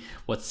see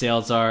what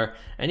sales are.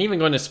 And even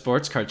going to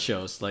sports card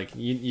shows, like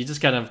you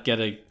just kind of get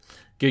a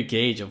good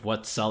gauge of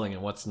what's selling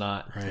and what's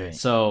not. Right.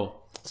 So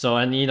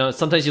and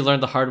sometimes you learn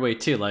the hard way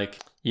too. Like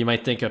you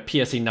might think a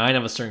PSA 9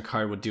 of a certain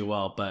card would do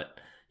well, but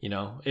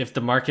if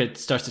the market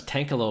starts to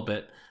tank a little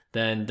bit,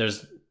 then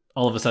there's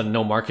all of a sudden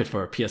no market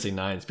for PSA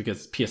 9s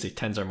because PSA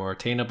 10s are more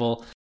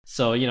attainable.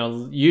 So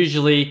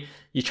usually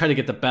you try to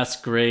get the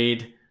best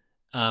grade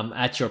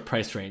at your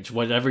price range,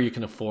 whatever you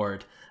can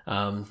afford.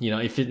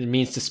 If it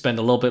means to spend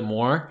a little bit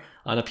more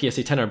on a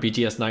PSA 10 or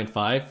BGS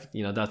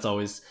 9.5, that's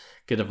always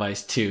good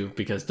advice too,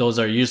 because those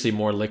are usually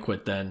more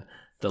liquid than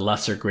the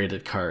lesser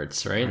graded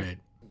cards, right?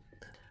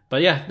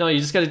 But yeah, no, you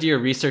just got to do your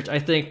research. I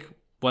think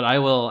what I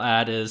will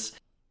add is,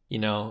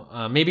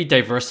 maybe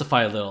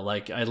diversify a little.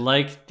 Like I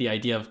like the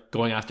idea of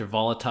going after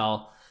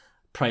volatile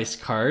price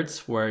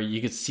cards where you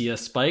could see a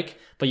spike,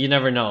 but you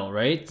never know,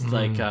 right?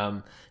 Like,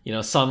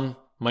 some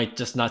might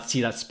just not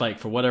see that spike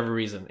for whatever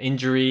reason,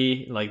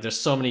 injury, like there's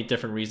so many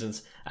different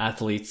reasons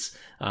athletes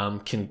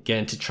can get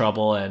into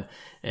trouble,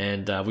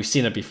 and we've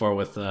seen it before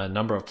with a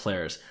number of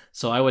players.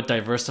 So I would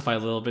diversify a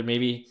little bit,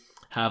 maybe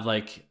have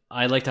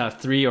I like to have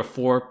 3 or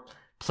 4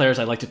 players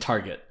I like to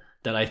target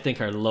that I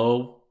think are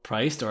low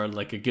priced or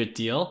like a good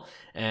deal,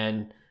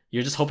 and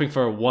you're just hoping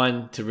for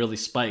one to really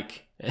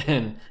spike,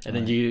 and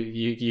then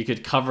you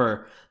could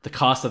cover the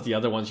cost of the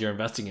other ones you're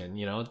investing in,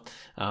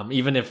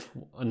 even if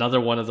another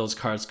one of those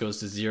cards goes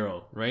to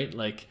zero, right?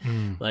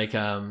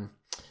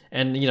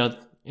 And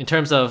in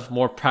terms of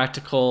more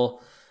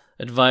practical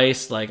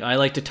advice, like I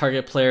like to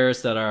target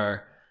players that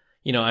are,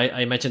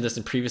 I mentioned this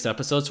in previous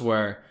episodes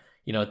where,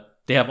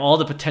 they have all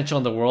the potential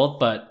in the world,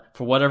 but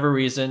for whatever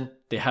reason,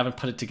 they haven't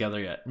put it together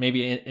yet.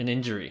 Maybe an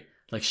injury,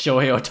 like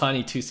Shohei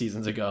Ohtani 2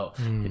 seasons ago.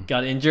 He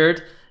got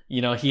injured.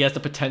 He has the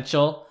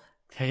potential.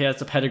 He has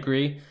the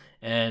pedigree.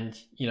 And,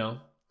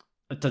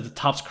 the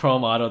Topps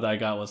Chrome auto that I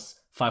got was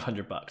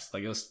 $500.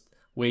 Like it was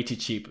way too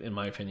cheap in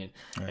my opinion.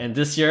 Right. And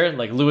this year,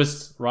 like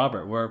Lewis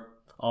Robert, we're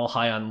all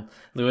high on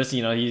Lewis.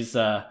 He's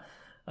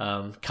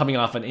coming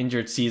off an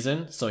injured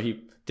season, so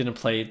he didn't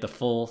play the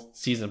full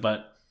season.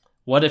 But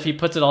what if he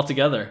puts it all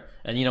together?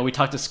 And we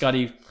talked to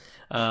Scotty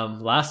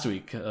last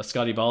week,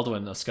 Scotty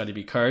Baldwin of Scotty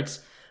B Cards,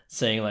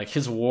 saying like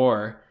his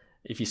WAR,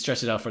 if you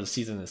stretch it out for the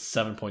season, is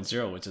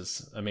 7.0, which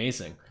is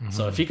amazing.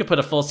 So if he could put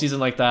a full season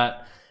like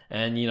that,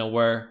 and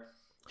where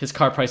his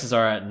card prices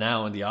are at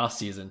now in the off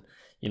season,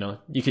 I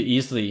could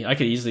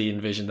easily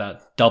envision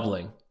that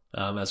doubling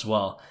as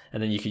well,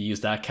 and then you could use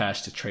that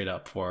cash to trade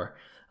up for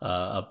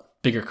a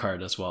bigger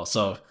card as well.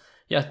 So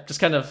yeah, just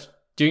kind of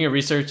doing your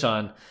research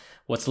on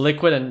what's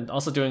liquid and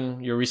also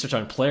doing your research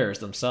on players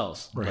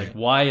themselves. Right. Like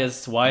why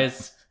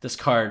is this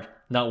card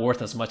not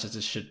worth as much as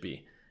it should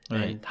be?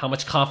 Right. And how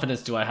much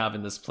confidence do I have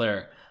in this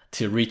player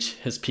to reach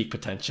his peak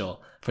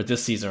potential for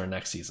this season or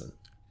next season?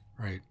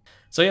 Right.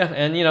 So yeah,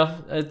 and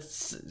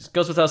it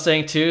goes without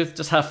saying too,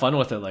 just have fun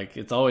with it. Like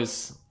it's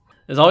always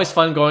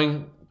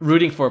fun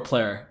rooting for a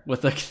player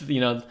with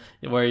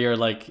where you're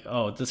like,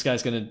 oh, this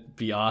guy's gonna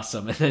be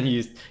awesome, and then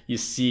you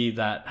see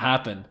that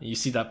happen, you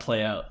see that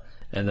play out,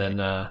 and then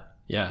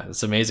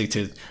it's amazing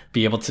to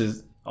be able to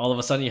all of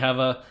a sudden you have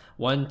a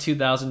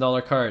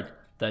 $2,000 card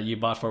that you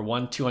bought for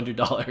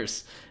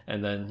 $200,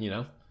 and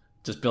then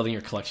just building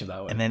your collection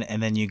that way.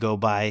 And then you go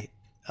buy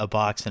a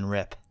box and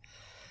rip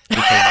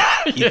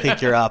because you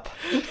think you're up.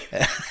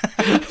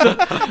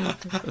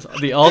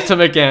 The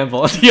ultimate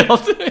gamble. You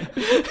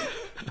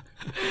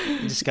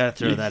just got to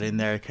throw that in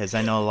there because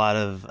I know a lot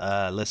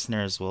of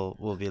listeners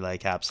will be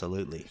like,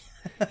 absolutely.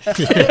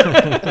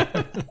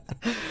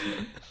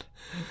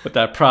 With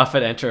that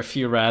profit, enter a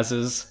few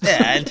razzes.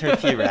 Yeah, enter a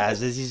few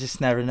razzes. You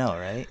just never know,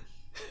 right?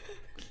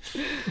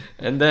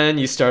 And then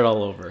you start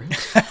all over.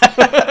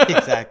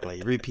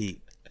 Exactly.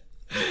 Repeat.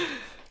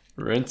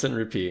 Rinse and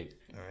repeat.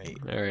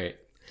 All right.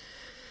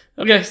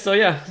 Okay, so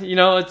yeah,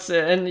 it's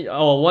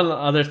one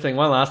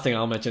last thing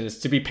I'll mention is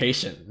to be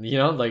patient.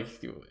 Like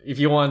if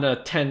you want a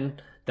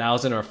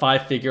 10,000 or a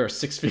 5-figure or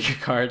 6-figure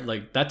card,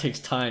 like that takes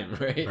time,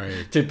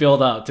 right? To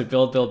build up, to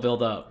build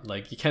up.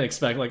 Like you can't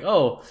expect like,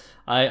 oh,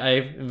 I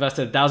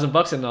invested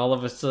 $1,000 and all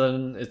of a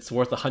sudden it's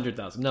worth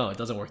 100,000. No, it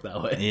doesn't work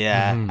that way.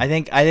 Yeah, I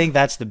think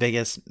that's the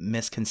biggest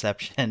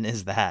misconception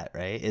is that,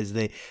 right?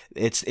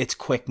 It's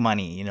quick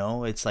money.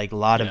 It's like a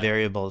lot of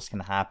variables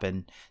can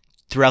happen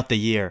throughout the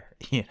year.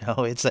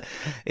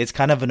 It's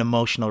kind of an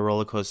emotional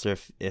roller coaster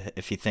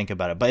if you think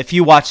about it. But if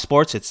you watch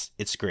sports,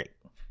 it's great,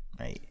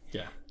 right?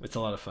 Yeah, it's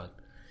a lot of fun.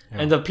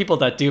 Yeah. And the people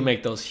that do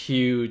make those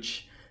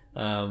huge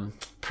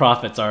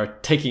profits are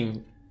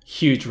taking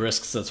huge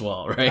risks as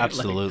well, right?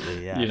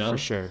 Absolutely, yeah, for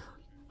sure.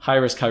 High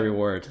risk, high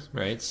reward,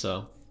 right?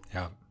 So,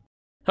 Yeah.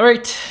 All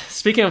right.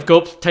 Speaking of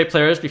GOAT type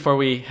players, before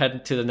we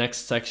head to the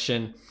next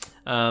section,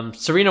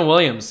 Serena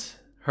Williams,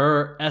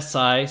 her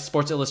SI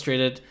Sports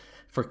Illustrated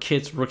for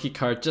Kids rookie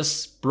card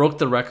just broke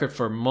the record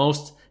for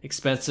most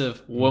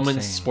expensive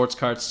women's sports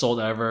cards sold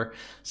ever,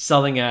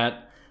 selling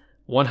at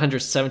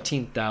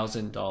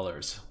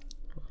 $117,000.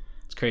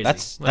 It's crazy.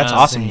 That's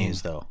awesome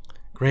news, though.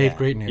 Great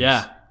news.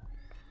 Yeah,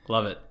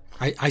 love it.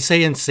 I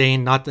say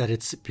insane, not that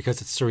it's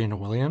because it's Serena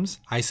Williams.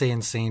 I say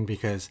insane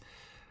because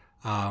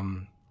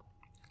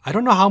I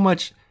don't know how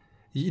much,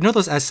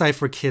 those SI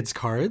for kids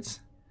cards?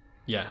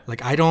 Yeah.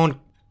 Like, I don't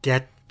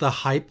get the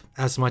hype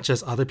as much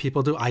as other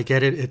people do. I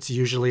get it. It's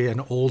usually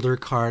an older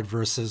card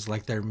versus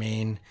like their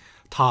main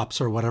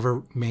tops or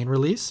whatever main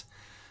release.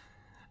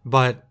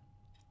 But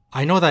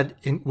I know that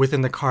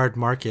within the card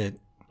market,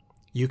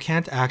 you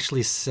can't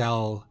actually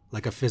sell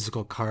like a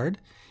physical card.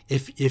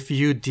 If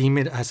you deem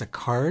it as a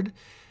card,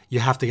 you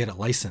have to get it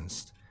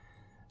licensed.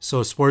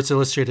 So Sports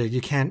Illustrated,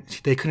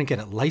 they couldn't get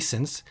it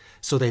licensed,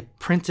 so they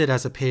print it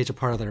as a page, a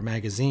part of their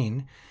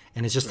magazine,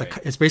 and it's just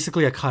it's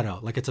basically a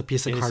cutout, like it's a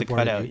piece of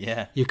cardboard.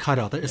 You cut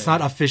out. It's not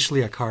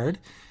officially a card.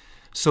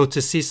 So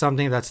to see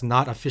something that's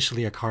not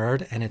officially a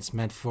card and it's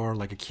meant for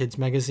like a kids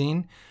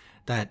magazine,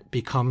 that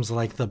becomes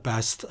like the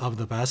best of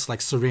the best,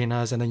 like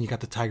Serena's, and then you got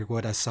the Tiger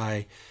Woods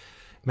SI.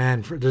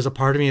 Man, there's a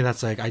part of me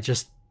that's like, I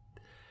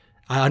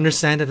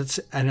understand it,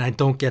 and I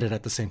don't get it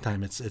at the same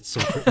time. It's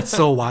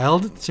so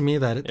wild to me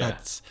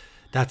that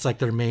that's like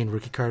their main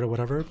rookie card or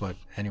whatever. But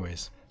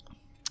anyways,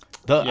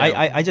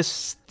 I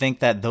just think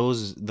that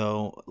those,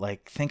 though,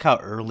 like, think how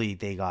early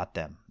they got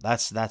them.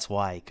 That's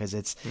why, because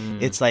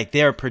it's like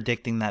they're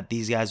predicting that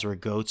these guys were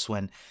GOATs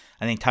when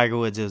I think Tiger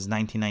Woods, it was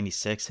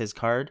 1996 his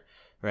card,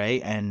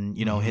 right? And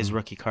his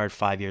rookie card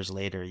 5 years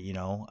later,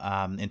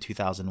 in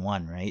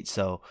 2001, right?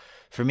 So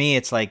for me,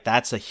 it's like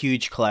that's a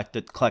huge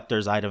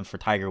collector's item for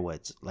Tiger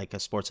Woods, like a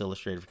Sports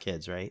Illustrated for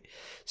kids, right?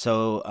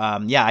 So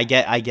I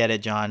get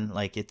it, John.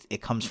 Like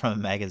it comes from a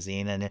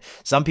magazine, and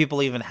some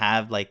people even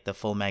have like the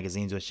full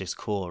magazines, which is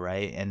cool,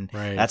 right? And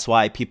that's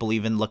why people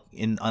even look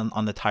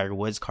on the Tiger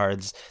Woods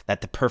cards that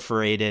the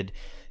perforated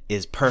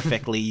is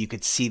perfectly. You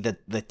could see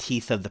the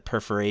teeth of the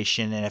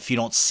perforation, and if you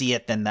don't see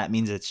it, then that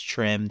means it's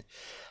trimmed.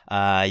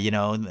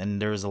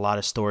 And there was a lot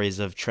of stories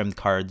of trimmed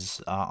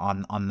cards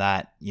on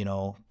that,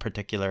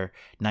 particular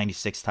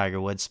 96 Tiger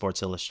Woods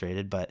Sports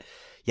Illustrated. But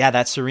yeah,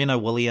 that Serena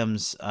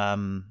Williams,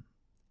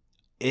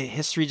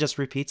 history just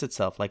repeats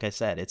itself. Like I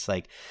said, it's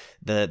like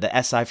the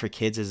SI for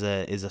kids is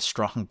a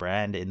strong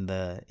brand in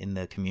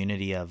the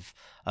community of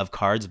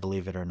cards,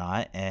 believe it or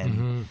not.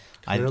 And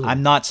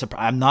I'm not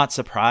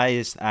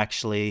surprised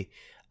actually,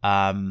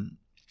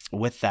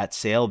 with that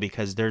sale,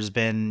 because there's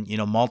been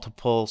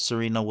multiple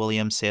Serena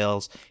Williams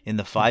sales in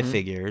the five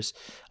figures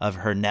of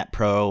her Net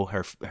Pro,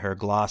 her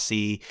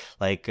glossy,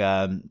 like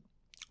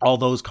all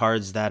those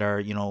cards that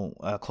are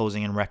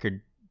closing in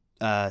record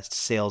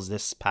sales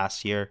this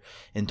past year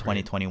in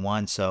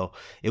 2021. So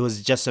it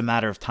was just a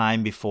matter of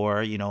time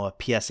before a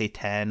PSA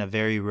 10, a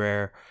very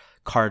rare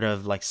card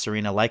of like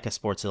Serena, like a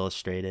Sports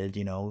Illustrated,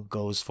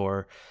 goes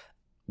for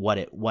what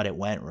it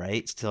went,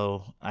 right?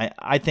 So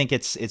I think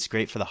it's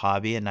great for the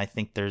hobby, and I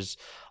think there's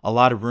a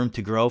lot of room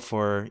to grow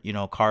for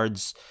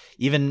cards.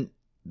 Even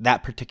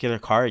that particular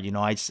card,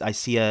 I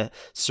see a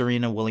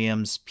Serena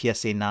Williams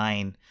PSA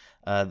 9,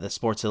 the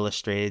Sports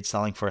Illustrated,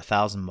 selling for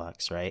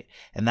 $1,000, right?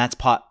 And that's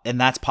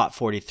pot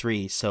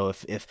 43. So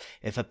if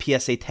a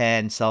PSA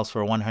 10 sells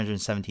for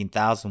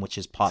 117,000, which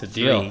is pot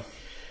 3.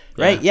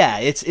 Right, yeah,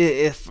 it's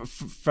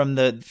from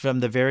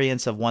the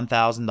variance of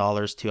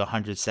 $1,000 to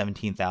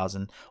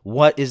 $117,000.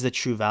 What is the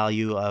true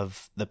value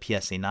of the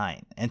PSA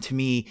 9? And to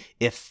me,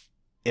 if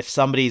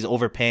somebody's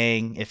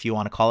overpaying, if you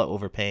want to call it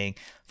overpaying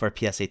for a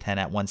PSA 10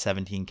 at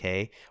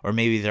 $117K, or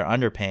maybe they're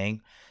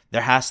underpaying,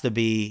 there has to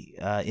be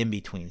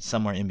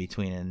somewhere in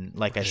between. And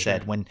like I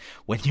said, when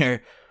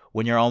you're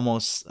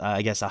almost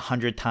I guess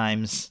 100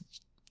 times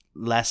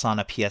less on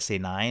a PSA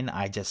 9,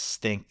 I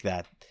just think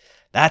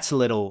that's a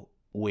little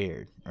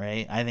weird,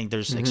 right? I think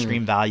there's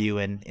extreme value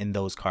in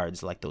those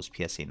cards, like those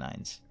PSA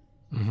 9s.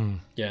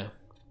 Yeah.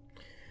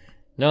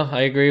 No,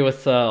 I agree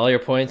with all your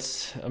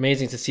points.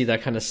 Amazing to see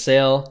that kind of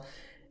sale.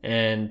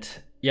 And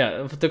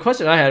yeah, the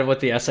question I had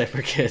with the SI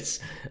for kids,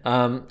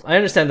 I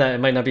understand that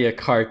it might not be a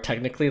card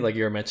technically, like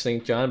you were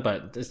mentioning, John,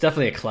 but it's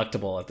definitely a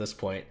collectible at this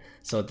point.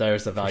 So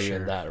there's the value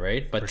in that,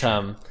 right? But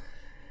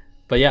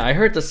but yeah, I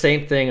heard the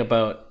same thing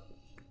about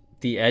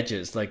the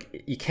edges.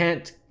 Like you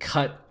can't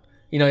cut,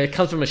 it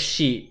comes from a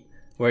sheet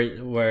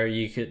where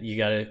you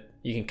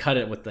can cut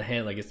it with the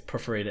hand, like it's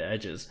perforated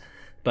edges.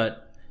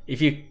 But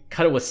if you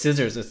cut it with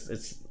scissors,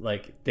 it's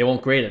like they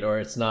won't grade it, or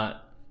it's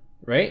not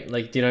right.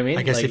 Like, do you know what I mean?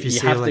 I guess like, if you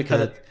see like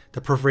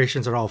the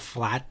perforations are all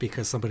flat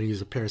because somebody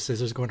used a pair of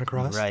scissors going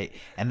across. Right.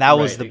 And that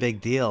was the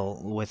big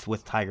deal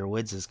with Tiger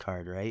Woods'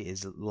 card, right?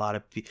 Is a lot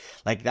of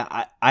like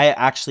that. I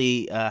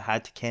actually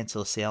had to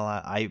cancel a sale.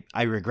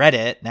 I regret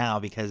it now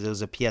because it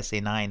was a PSA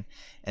 9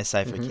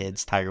 SI for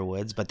kids, Tiger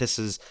Woods. But this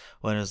is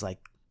when it was like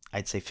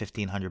I'd say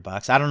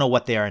 $1,500. I don't know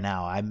what they are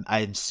now. I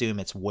assume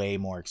it's way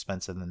more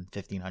expensive than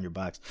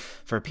 $1,500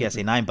 for a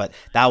PSA 9. But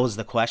that was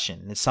the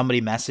question. And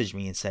somebody messaged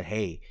me and said,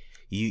 "Hey,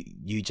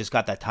 you just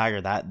got that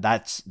Tiger.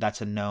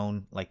 That's a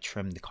known like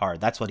trimmed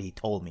card." That's what he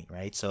told me,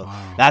 right? So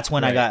that's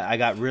when I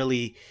got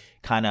really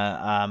kind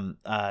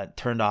of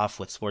turned off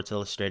with Sports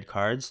Illustrated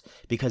cards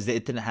because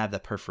it didn't have the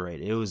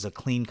perforated. It was a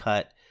clean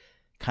cut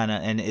kind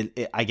of, and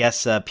I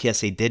guess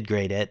PSA did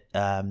grade it.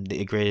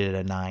 It graded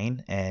a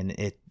 9, and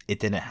it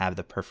didn't have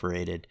the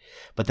perforated.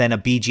 But then a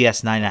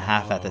BGS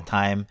 9.5 at the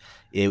time,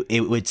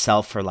 it would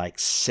sell for like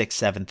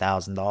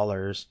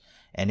 $6,000-$7,000,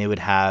 and it would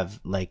have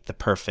like the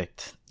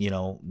perfect,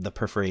 the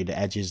perforated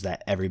edges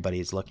that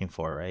everybody's looking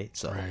for, right?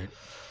 So, Right.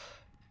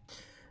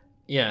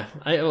 Yeah,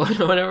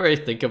 whenever I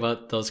think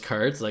about those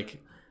cards,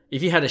 like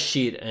if you had a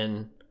sheet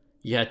and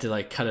you had to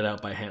like cut it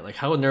out by hand, like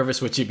how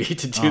nervous would you be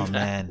to do that?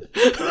 Man.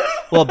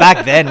 Well,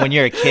 back then when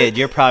you're a kid,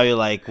 you're probably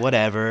like,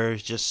 whatever,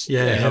 just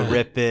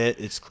rip it.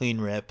 It's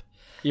clean rip.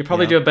 You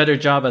probably do a better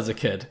job as a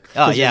kid.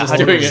 Oh yeah,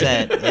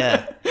 100%.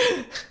 Yeah.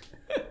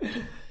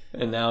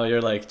 And now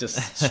you're like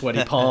just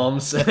sweaty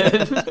palms.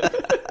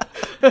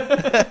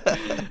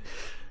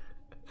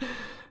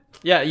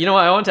 Yeah, you know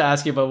what I want to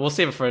ask you, but we'll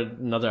save it for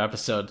another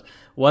episode.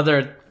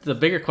 Whether the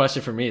bigger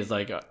question for me is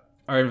like,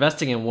 are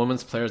investing in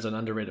women's players an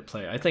underrated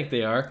play? I think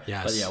they are.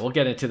 Yes. But yeah, we'll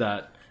get into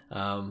that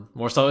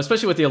more so,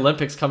 especially with the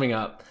Olympics coming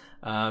up.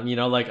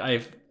 Like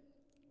I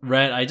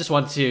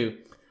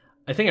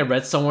think I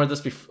read somewhere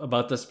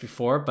about this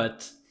before,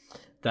 but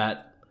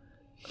that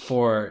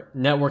for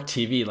network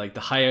TV, like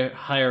the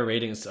higher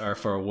ratings are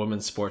for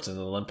women's sports in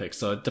the Olympics.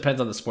 So it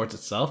depends on the sports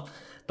itself,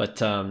 but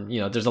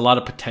there's a lot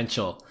of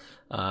potential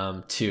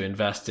to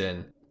invest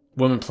in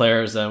women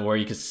players where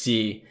you could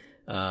see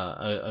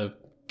a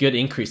good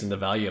increase in the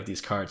value of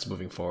these cards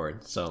moving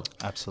forward. So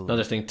absolutely,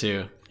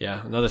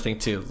 another thing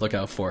to look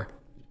out for.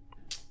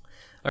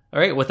 All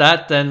right, with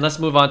that, then let's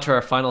move on to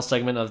our final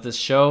segment of this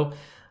show.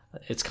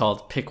 It's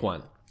called Pick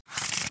One.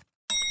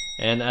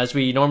 And as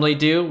we normally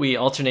do, we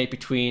alternate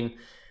between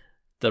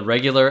the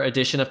regular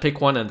edition of Pick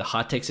One and the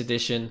Hot Takes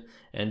edition.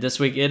 And this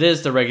week it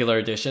is the regular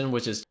edition,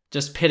 which is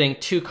just pitting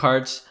two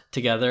cards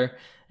together,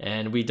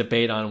 and we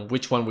debate on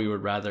which one we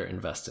would rather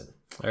invest in.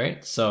 All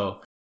right,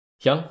 so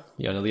Hyung,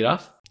 you want to lead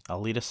off?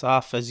 I'll lead us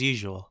off as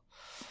usual.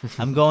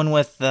 I'm going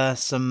with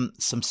some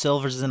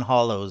silvers and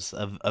hollows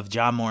of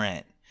Ja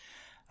Morant.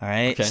 All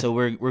right, okay. So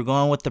we're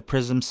going with the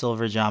Prism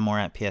Silver Ja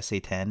Morant PSA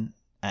 10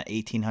 at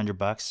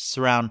 $1,800. It's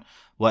around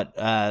what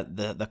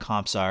the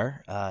comps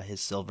are, his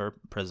silver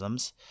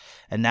prisms.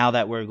 And now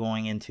that we're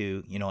going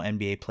into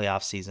NBA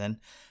playoff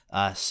season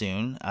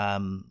soon,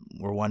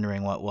 we're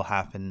wondering what will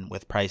happen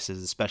with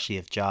prices, especially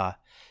if Ja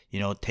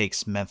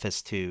takes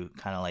Memphis to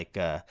kind of like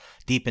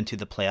deep into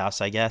the playoffs,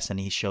 I guess, and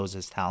he shows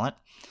his talent,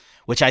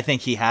 which I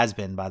think he has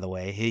been, by the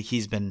way.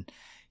 He's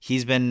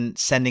been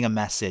sending a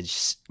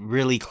message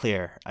really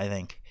clear, I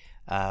think.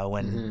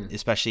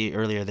 Especially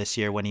earlier this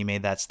year when he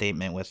made that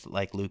statement with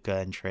like Luka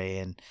and Trey,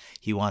 and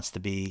he wants to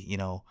be,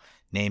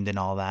 named and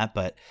all that.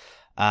 But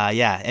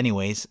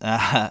anyways,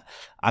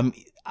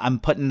 I'm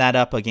putting that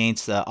up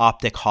against the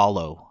Optic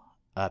Hollow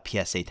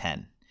PSA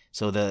 10.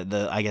 So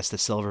the I guess the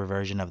silver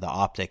version of the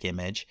Optic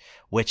image,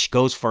 which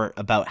goes for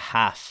about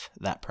half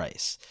that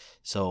price.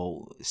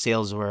 So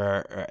sales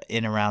were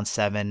in around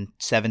seven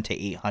to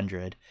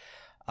 800.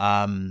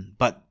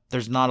 But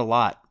there's not a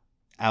lot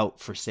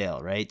out for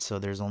sale, right? So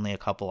there's only a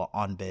couple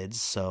on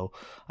bids. So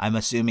I'm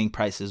assuming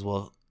prices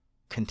will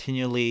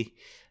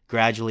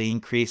gradually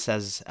increase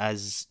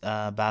as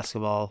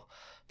basketball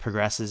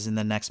progresses in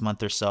the next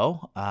month or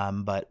so.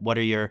 But what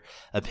are your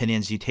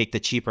opinions? You take the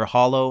cheaper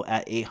hollow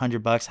at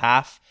 $800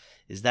 half.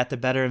 Is that the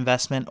better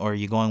investment, or are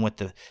you going with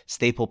the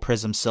staple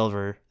Prism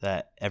Silver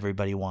that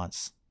everybody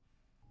wants?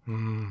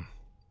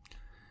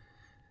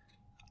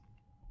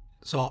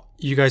 So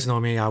you guys know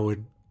me. I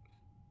would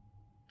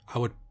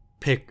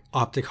pick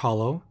Optic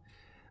Hollow,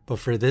 but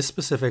for this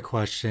specific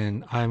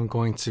question, I'm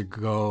going to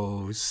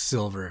go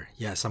silver.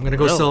 Yes, I'm going to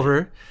go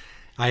silver.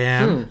 I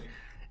am.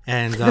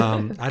 And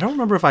I don't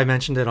remember if I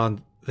mentioned it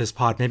on this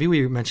pod. Maybe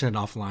we mentioned it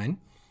offline.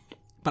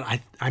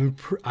 But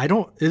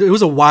it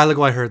was a while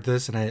ago I heard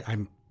this, and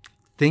I'm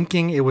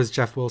thinking it was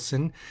Jeff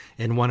Wilson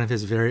in one of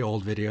his very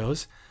old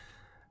videos.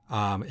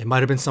 It might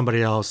have been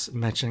somebody else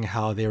mentioning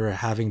how they were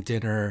having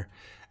dinner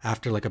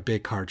after like a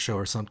big card show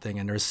or something,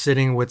 and they're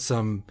sitting with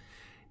some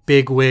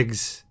big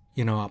wigs,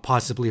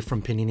 possibly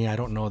from Panini. I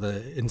don't know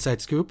the inside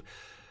scoop,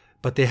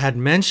 but they had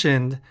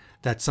mentioned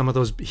that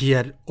he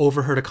had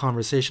overheard a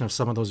conversation of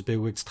some of those big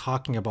wigs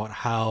talking about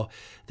how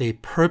they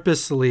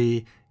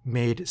purposely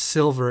made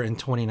silver in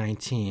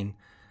 2019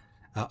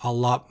 a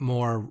lot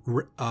more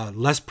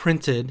less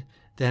printed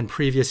than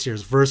previous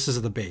years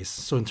versus the base.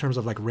 So in terms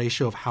of like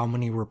ratio of how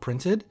many were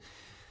printed,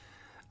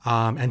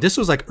 and this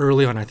was like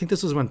early on. I think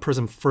this was when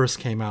Prism first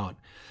came out.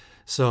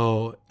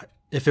 So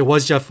if it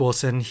was Jeff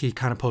Wilson, he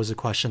kind of posed the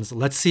questions.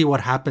 Let's see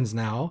what happens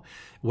now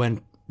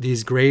when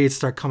these grades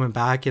start coming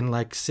back in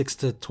like 6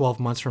 to 12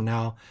 months from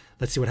now.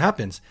 Let's see what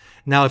happens.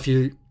 Now, if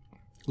you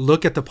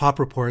look at the pop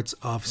reports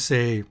of,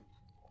 say,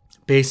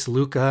 base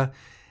Luca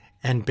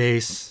and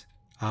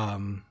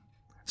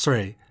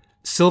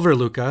silver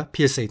Luca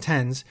PSA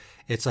 10s,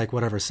 it's like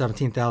whatever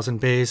 17,000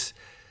 base,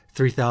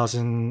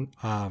 3,000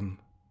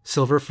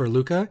 silver for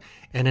Luca.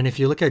 And then if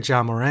you look at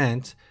Ja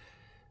Morant,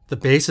 the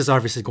base is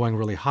obviously going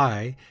really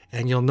high,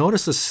 and you'll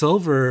notice the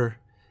silver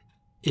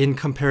in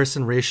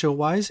comparison ratio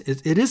wise,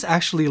 it is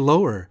actually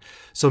lower.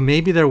 So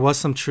maybe there was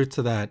some truth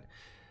to that,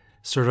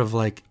 sort of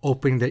like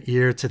opening the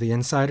ear to the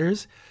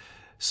insiders.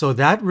 So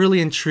that really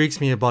intrigues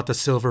me about the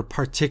silver,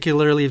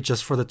 particularly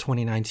just for the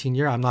 2019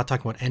 year. I'm not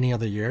talking about any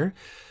other year.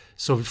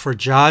 So for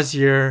Ja's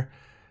year,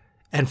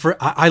 and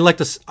I like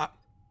this,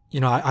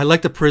 I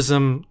like the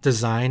prism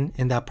design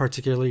in that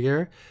particular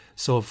year.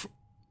 So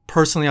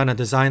personally, on a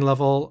design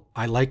level,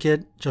 I like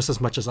it just as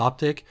much as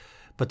Optic,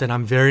 but then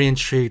I'm very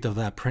intrigued of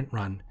that print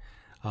run.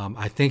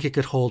 I think it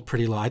could hold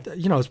pretty low.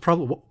 It's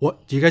probably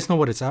what do you guys know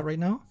what it's at right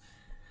now?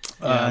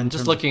 Yeah, I'm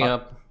just looking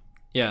up.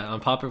 Yeah, on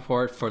Pop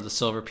Report for the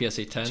silver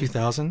PSA 10,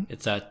 2000.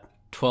 It's at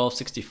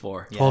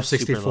 1264. Yeah,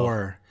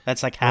 1264.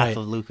 That's like half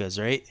of Luca's,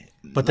 right?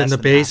 But then the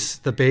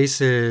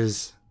base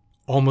is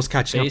almost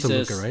catching up to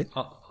Luca, right?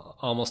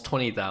 Almost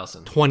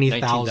 20,000.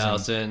 20,000.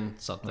 19,000,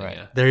 something, right.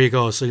 Yeah. There you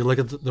go. So you look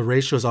at the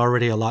ratio is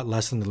already a lot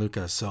less than the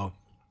Luca. So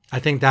I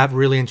think that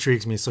really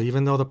intrigues me. So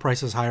even though the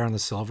price is higher on the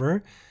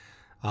silver,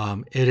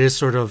 it is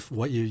sort of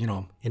what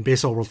in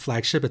Baseball World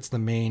Flagship, it's the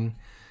main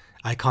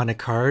iconic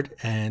card.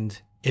 And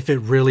if it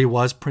really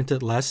was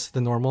printed less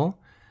than normal,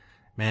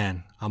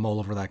 man, I'm all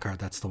over that card.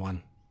 That's the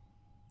one.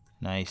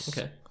 Nice.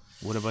 Okay.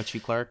 What about you,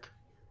 Clark?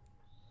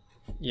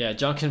 Yeah,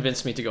 John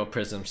convinced me to go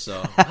Prism,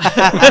 so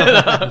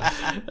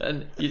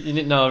and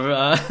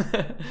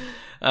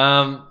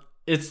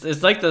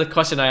it's like the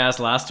question I asked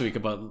last week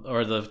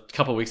or the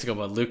couple weeks ago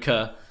about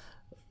Luca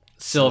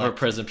Silver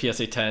Prism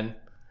PSA 10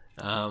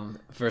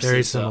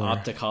 versus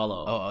Optic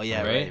Hollow. Oh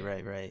yeah,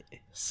 right.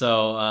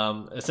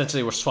 So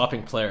essentially, we're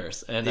swapping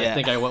players, and I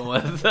think I went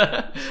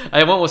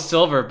with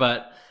Silver,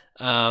 but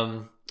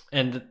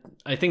and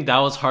I think that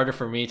was harder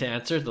for me to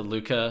answer, the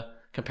Luca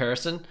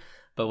comparison.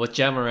 But with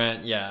Ja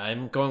Morant,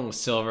 I'm going with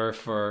Silver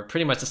for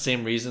pretty much the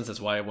same reasons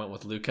as why I went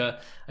with Luca.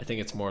 I think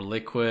it's more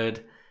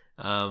liquid.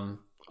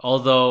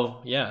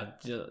 Although,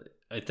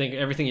 I think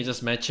everything you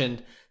just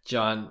mentioned,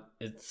 John,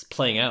 it's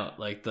playing out.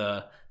 Like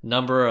the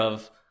number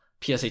of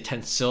PSA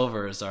 10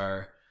 silvers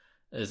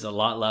is a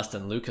lot less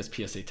than Luca's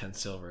PSA 10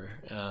 silver.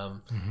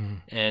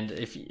 And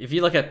if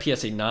you look at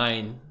PSA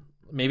 9,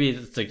 maybe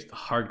it's like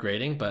hard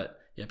grading, but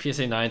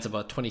PSA 9 is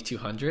about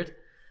 2,200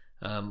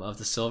 of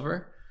the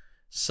silver.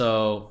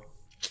 So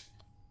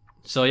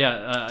if you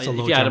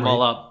add them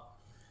all up,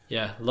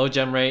 low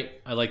gem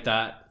rate. I like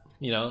that.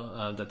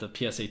 That the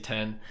PSA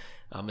 10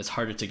 is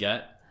harder to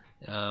get,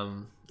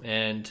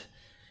 and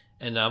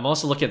I'm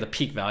also looking at the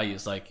peak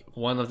values. Like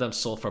one of them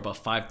sold for about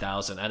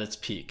 5,000 at its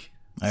peak.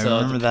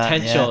 So the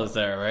potential is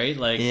there, right?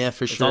 Like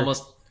for sure. It's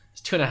almost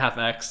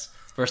 2.5x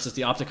versus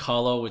the Optic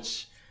Hollow,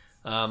 which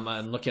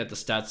I'm looking at the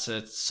stats.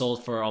 It's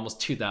sold for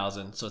almost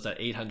 2,000, so it's at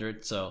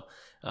 800. So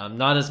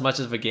not as much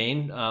of a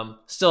gain.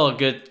 Still a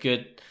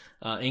good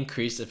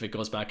increase if it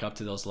goes back up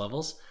to those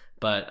levels.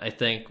 But I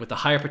think with the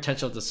higher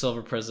potential of the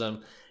Silver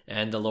Prism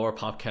and the lower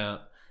pop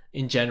count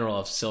in general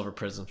of Silver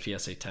Prism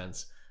PSA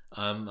 10s,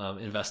 I'm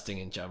investing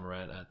in Ja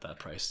Morant at that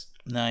price.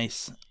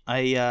 Nice.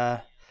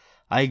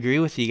 I agree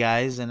with you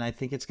guys, and I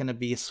think it's going to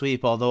be a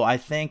sweep. Although I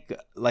think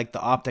like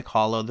the Optic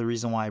Hollow, the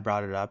reason why I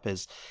brought it up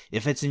is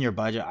if it's in your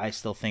budget, I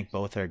still think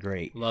both are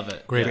great. Love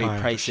it. Great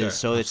prices. Sure.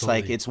 So it's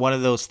like it's one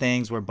of those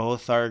things where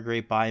both are a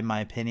great buy in my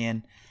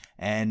opinion.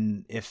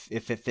 And if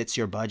it fits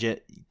your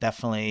budget,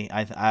 definitely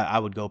I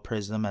would go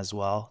Prism as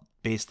well,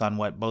 based on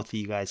what both of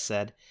you guys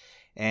said.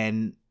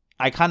 And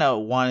I kind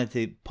of wanted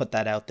to put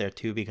that out there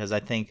too, because I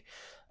think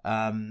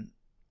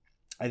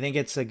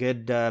it's a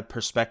good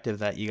perspective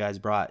that you guys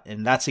brought,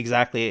 and that's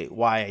exactly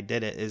why I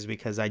did it, is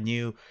because I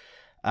knew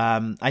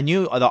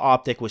the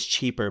Optic was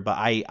cheaper, but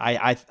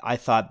I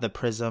thought the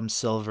Prism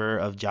Silver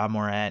of Ja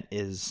Morant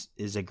is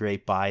a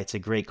great buy. It's a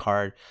great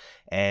card.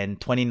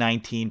 And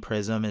 2019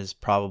 Prism is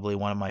probably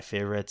one of my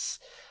favorite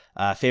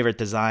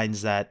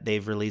designs that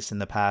they've released in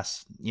the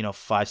past,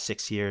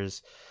 5-6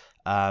 years,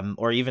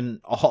 or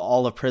even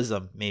all of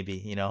Prism,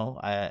 maybe. And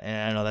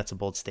I know that's a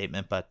bold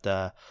statement,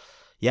 but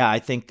I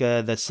think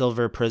the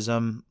Silver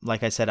Prism,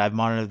 like I said, I've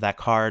monitored that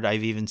card.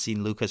 I've even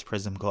seen Luca's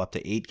Prism go up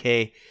to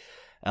 8K,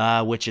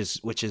 which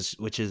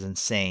is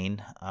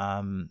insane.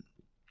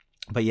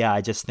 But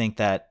I just think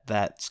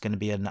that's going to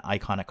be an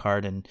iconic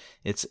card, and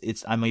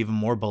I'm even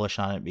more bullish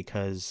on it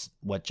because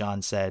what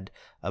John said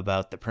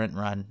about the print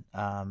run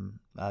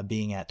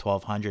being at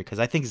 1,200, because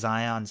I think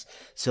Zion's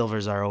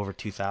silvers are over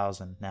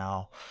 2,000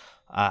 now.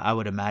 I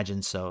would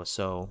imagine so.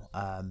 So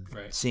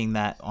seeing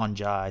that on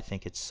Ja, I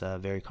think it's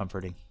very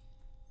comforting.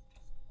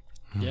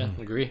 Yeah,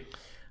 agree.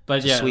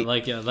 But Sweet.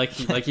 like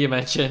you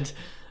mentioned.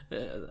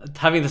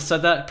 Having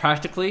said that,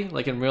 practically,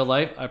 like in real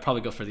life, I'd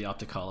probably go for the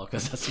Optic Hollow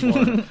because that's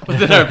more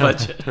within our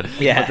budget.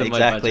 Yeah,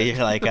 exactly.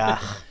 You're like,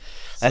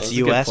 that's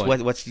so US.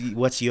 What's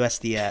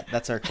USD at?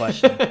 That's our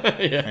question.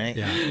 Yeah. Right?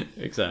 Yeah.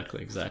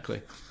 Exactly.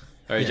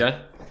 All right, John.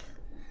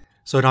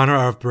 So in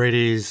honor of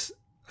Brady's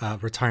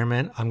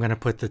retirement, I'm going to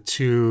put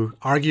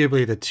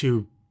arguably the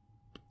two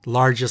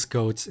largest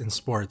GOATs in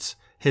sports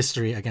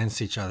history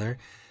against each other.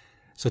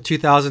 So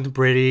 2000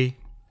 Brady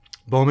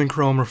Bowman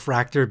Chrome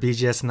Refractor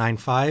BGS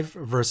 95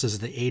 versus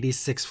the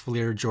 86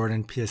 Fleer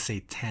Jordan PSA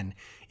 10.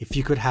 If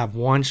you could have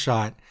one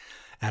shot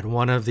at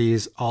one of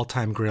these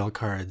all-time grail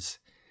cards,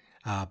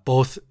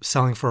 both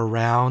selling for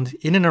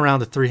in and around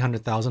the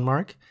 300,000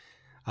 mark.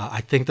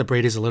 I think the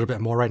Brady's a little bit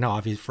more right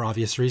now, for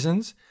obvious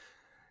reasons.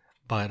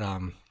 But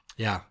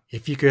yeah,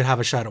 if you could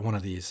have a shot at one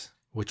of these,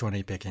 which one are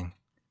you picking?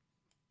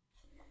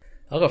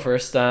 I'll go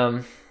first.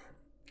 I'll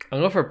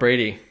go for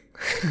Brady.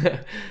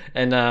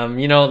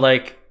 And you know,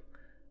 like,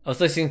 I was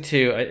listening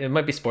to, it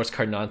might be Sports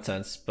Card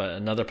Nonsense, but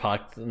another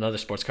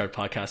sports card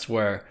podcast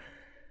where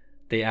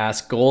they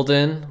ask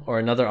Golden or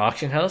another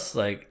auction house,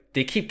 like,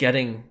 they keep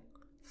getting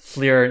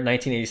Fleer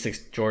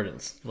 1986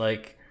 Jordans.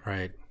 Like,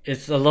 right.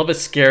 It's a little bit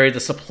scary, the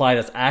supply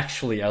that's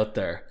actually out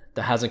there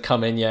that hasn't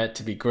come in yet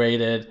to be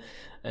graded.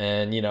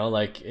 And, you know,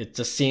 like, it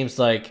just seems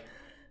like,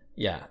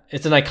 yeah,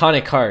 it's an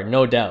iconic card,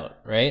 no doubt,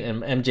 right?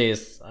 And MJ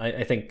is,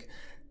 I think,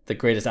 the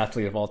greatest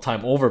athlete of all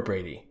time over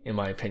Brady, in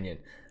my opinion.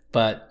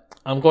 But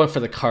I'm going for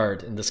the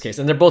card in this case.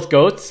 And they're both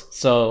GOATs,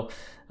 so,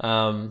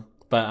 but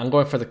I'm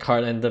going for the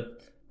card. And the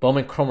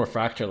Bowman Chrome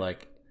Refractor,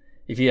 like,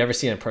 if you ever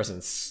see it in person,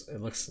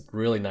 it looks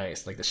really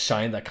nice. Like, the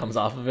shine that comes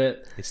off of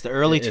it. It's the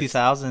early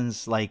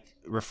 2000s, like,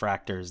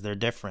 refractors. They're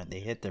different. They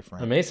hit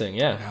different. Amazing,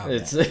 yeah. Wow,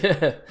 it's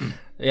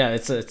yeah,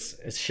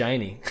 it's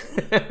shiny.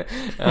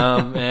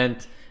 Yeah,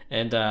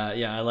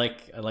 I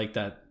like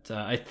that.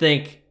 I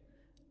think,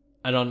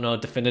 I don't know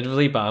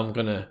definitively, but I'm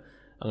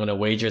gonna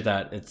wager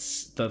that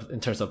in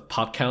terms of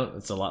pop count,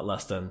 it's a lot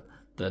less than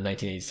the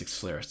 1986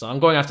 Fleer. So I'm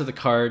going after the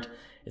card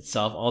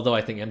itself, although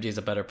I think MJ is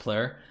a better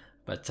player.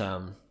 But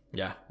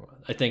yeah,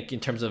 I think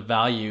in terms of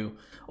value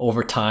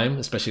over time,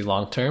 especially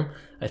long term,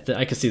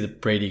 I could see the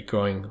Brady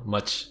growing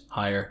much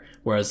higher,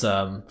 whereas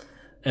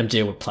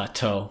MJ would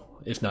plateau,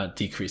 if not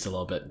decrease a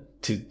little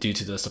bit, due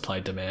to the supply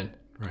demand.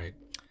 Right.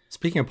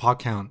 Speaking of pop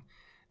count,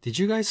 did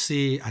you guys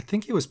see? I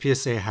think it was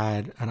PSA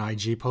had an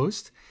IG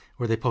post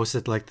where they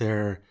posted like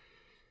their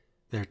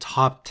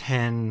top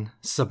 10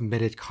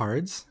 submitted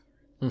cards,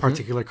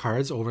 particular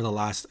cards over the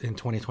last in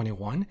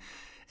 2021,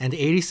 and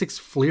the 86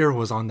 Fleer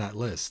was on that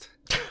list.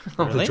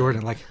 Really? The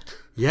Jordan, like,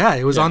 yeah,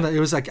 it was on the. It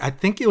was like, I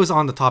think it was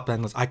on the top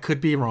 10 list. I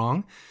could be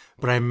wrong,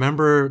 but I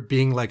remember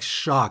being like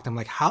shocked. I'm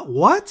like, how?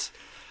 What?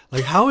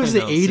 Like, how is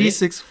the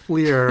 86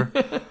 Fleer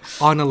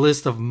on a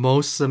list of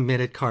most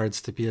submitted cards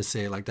to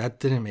PSA? Like, that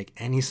didn't make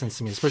any sense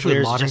to me, especially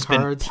Fleer's modern just cards.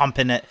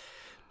 Been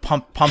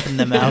pumping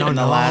them out in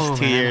the last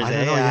 2 years.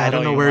 I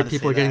don't know where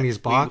people are getting these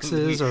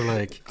boxes or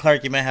like.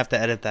 Clark, you might have to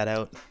edit that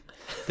out.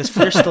 Does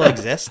Fleer still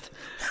exist?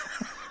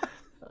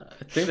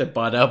 I think they're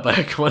bought out by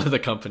one of the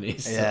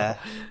companies. So.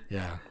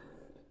 Yeah.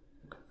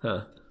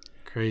 Huh.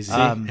 Crazy.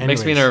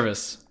 Makes me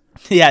nervous.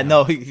 Yeah,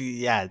 no,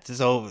 yeah.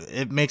 So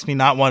it makes me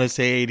not want to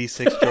say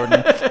 86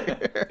 Jordan.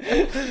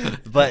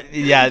 But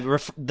yeah,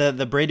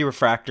 the Brady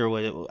refractor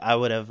I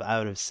would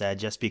have said,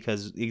 just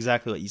because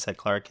exactly what you said,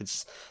 Clark.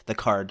 It's the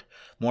card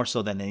more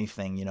so than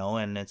anything, you know,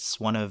 and it's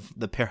one of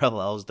the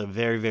parallels, the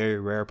very, very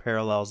rare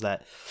parallels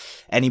that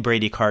any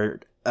Brady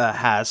card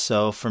has.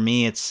 So for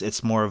me,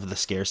 it's more of the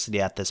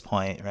scarcity at this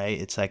point, right?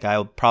 It's like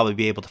I'll probably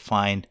be able to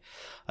find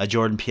a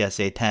Jordan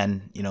PSA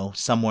 10, you know,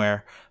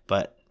 somewhere,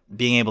 but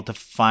being able to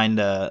find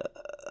a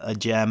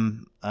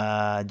gem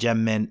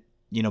mint,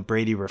 you know,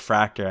 Brady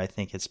refractor, I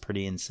think it's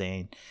pretty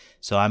insane.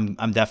 So I'm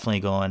definitely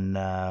going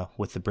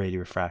with the Brady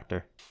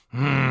refractor.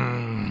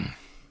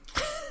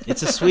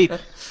 It's a sweep.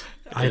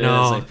 I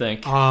know. I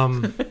think.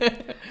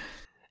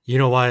 You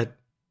know what?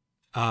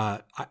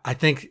 I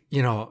think,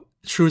 you know,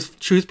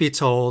 truth be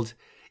told,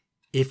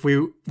 if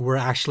we were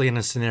actually in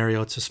a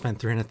scenario to spend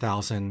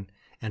 $300,000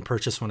 and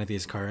purchase one of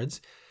these cards,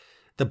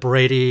 the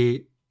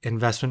Brady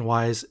investment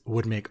wise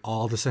would make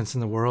all the sense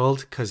in the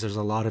world, because there's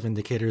a lot of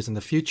indicators in the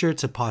future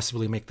to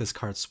possibly make this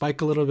card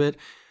spike a little bit.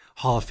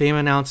 Hall of Fame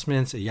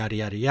announcements, yada,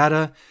 yada,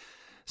 yada.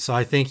 So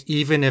I think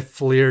even if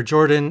Fleer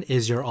Jordan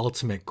is your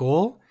ultimate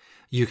goal,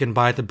 you can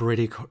buy the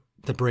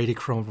Brady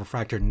Chrome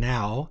Refractor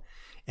now,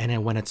 and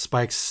then when it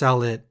spikes,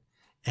 sell it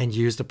and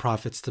use the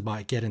profits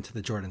to get into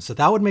the Jordan. So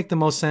that would make the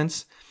most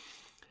sense.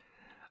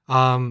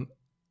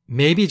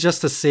 Maybe just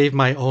to save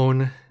my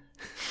own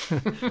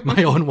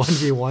my own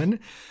 1v1.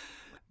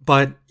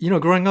 But, you know,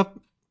 growing up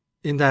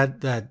in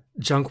that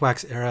junk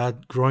wax era,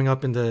 growing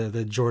up in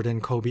the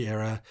Jordan Kobe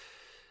era,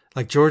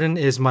 like, Jordan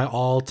is my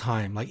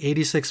all-time, like,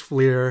 86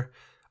 Fleer,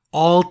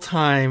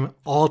 all-time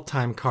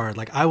card.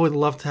 Like, I would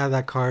love to have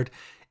that card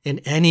in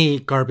any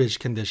garbage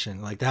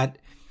condition. Like that,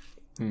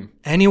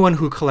 anyone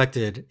who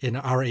collected in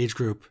our age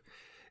group,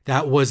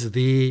 that was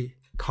the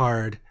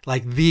card.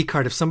 Like, the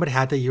card. If somebody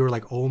had that, you were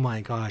like, oh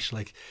my gosh,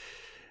 like,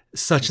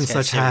 such and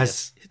such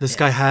has, this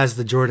guy has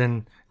the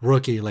Jordan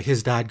rookie, like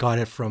his dad got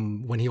it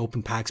from when he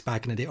opened packs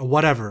back in the day or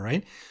whatever,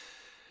 right?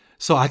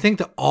 So I think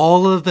that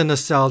all of the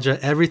nostalgia,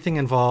 everything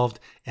involved,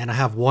 and I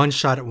have one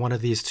shot at one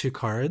of these two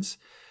cards,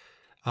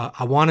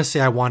 I want to say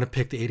I want to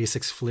pick the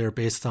 86 Fleer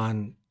based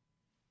on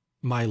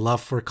my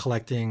love for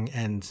collecting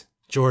and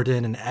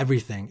Jordan and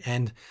everything.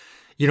 And,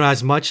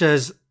 as much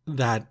as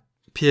that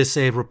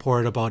PSA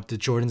report about the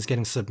Jordans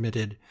getting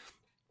submitted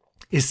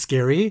is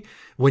scary,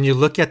 when you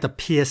look at the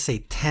PSA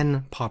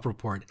 10 pop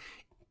report,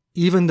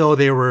 even though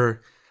there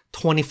were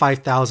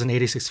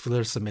 25,086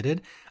 Fleer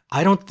submitted,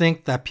 I don't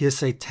think that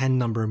PSA 10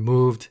 number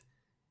moved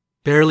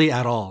barely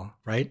at all,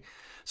 right?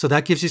 So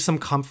that gives you some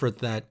comfort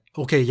that,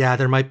 okay, yeah,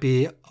 there might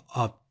be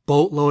a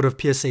boatload of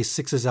PSA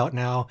 6s out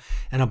now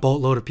and a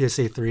boatload of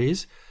PSA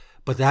 3s,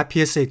 but that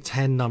PSA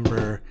 10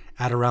 number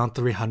at around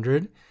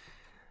 300,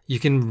 you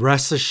can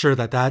rest assured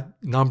that that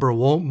number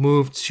won't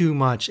move too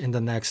much in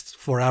the next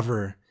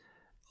forever,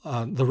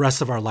 the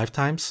rest of our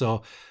lifetime.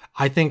 So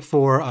I think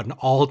for an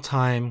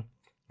all-time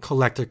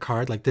collector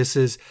card, like this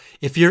is,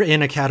 if you're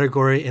in a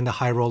category in the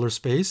high roller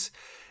space,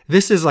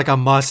 this is like a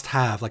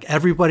must-have. Like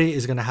everybody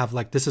is going to have,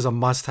 like, this is a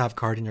must-have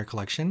card in your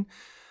collection.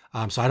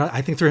 So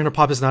I think 300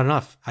 pop is not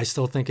enough. I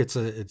still think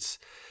it's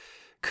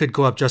could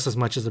go up just as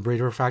much as the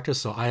Brady refractor.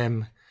 So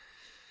I'm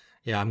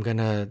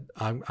gonna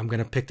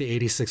pick the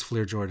 86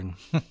 Fleer Jordan.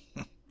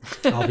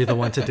 I'll be the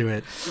one to do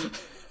it.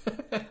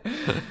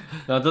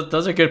 No,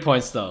 those are good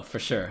points though, for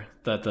sure.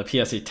 That the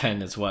PSA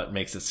 10 is what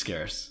makes it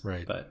scarce.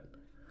 Right. But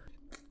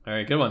all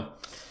right, good one.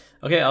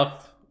 Okay,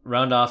 I'll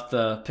round off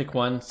the pick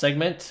one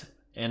segment,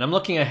 and I'm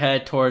looking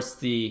ahead towards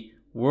the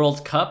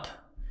World Cup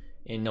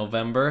in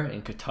November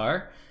in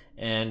Qatar.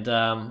 And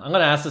I'm going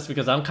to ask this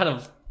because I kind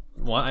of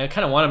want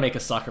to make a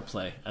soccer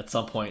play at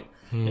some point.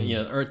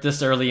 Or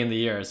this early in the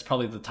year is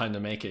probably the time to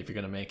make it if you're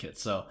going to make it.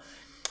 So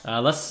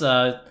let's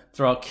throw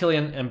out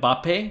Kylian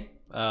Mbappe,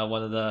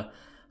 one of the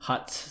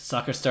hot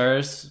soccer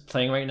stars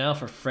playing right now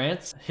for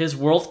France. His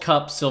World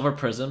Cup Silver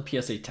Prism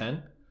PSA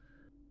 10,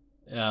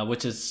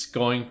 which is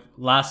going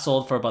last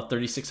sold for about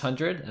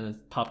 3,600 and the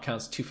pop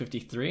count's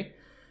 253,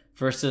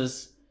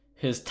 versus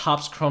his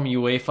Topps Chrome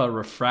UEFA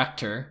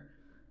Refractor,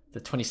 the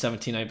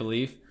 2017, I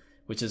believe,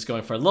 which is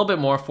going for a little bit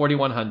more,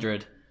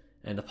 4,100,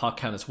 and the pop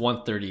count is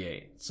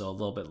 138, so a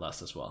little bit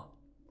less as well.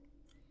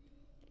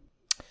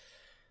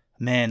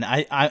 Man,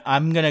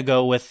 I'm gonna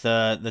go with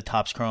the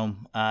Topps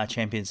Chrome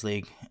Champions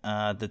League,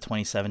 the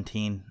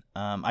 2017.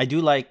 I do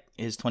like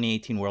his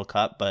 2018 World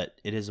Cup, but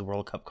it is a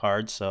World Cup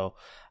card, so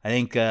I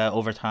think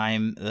over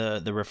time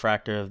the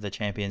refractor of the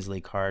Champions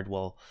League card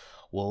will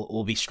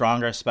be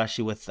stronger,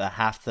 especially with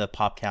half the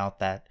pop count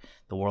that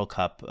the World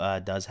Cup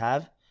does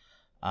have.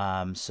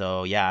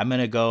 So yeah, I'm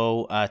gonna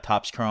go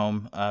Topps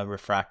Chrome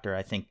refractor.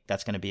 I think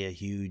that's gonna be a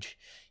huge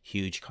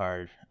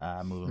card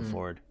moving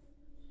forward.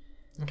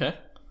 Okay.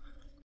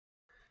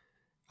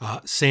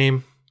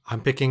 Same.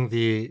 I'm picking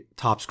the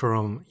Topps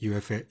Chrome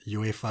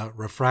UEFA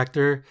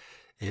refractor.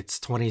 It's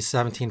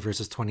 2017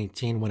 versus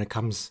 2018. When it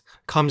comes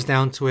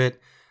down to it,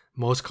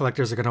 most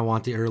collectors are gonna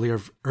want the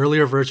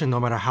earlier version, no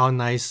matter how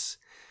nice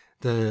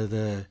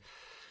the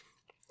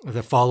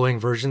following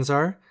versions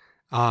are.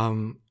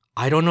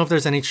 I don't know if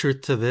there's any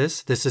truth to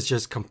this. This is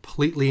just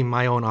completely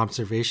my own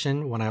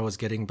observation when I was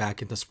getting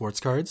back into sports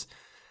cards.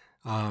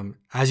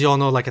 As you all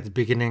know, like at the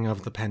beginning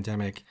of the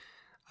pandemic,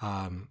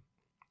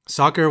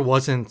 soccer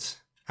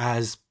wasn't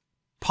as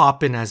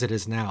poppin' as it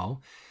is now.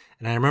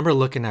 And I remember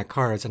looking at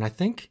cards, and I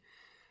think,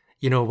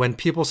 when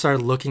people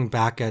started looking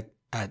back at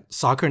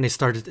soccer and they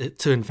started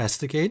to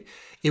investigate,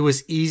 it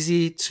was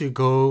easy to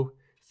go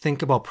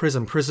think about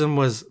Prism.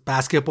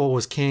 Basketball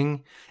was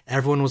king.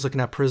 Everyone was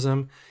looking at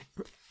Prism.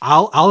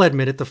 I'll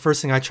admit it. The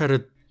first thing I tried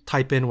to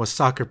type in was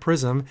soccer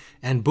Prism,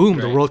 and boom,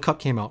 the World Cup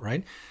came out,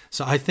 right?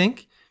 So I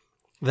think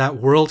that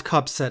World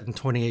Cup set in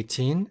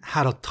 2018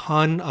 had a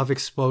ton of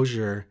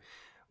exposure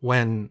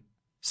when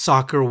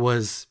soccer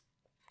was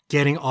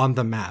getting on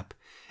the map.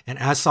 And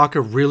as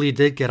soccer really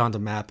did get on the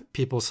map,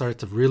 people started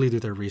to really do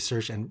their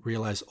research and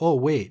realize, oh,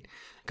 wait,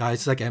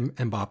 guys like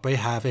Mbappe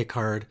have a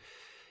card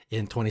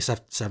in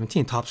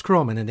 2017, Topps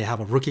Chrome, and then they have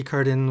a rookie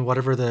card in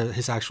whatever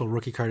his actual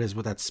rookie card is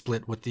with that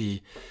split with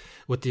the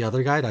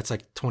other guy. That's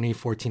like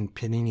 2014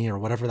 Panini or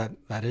whatever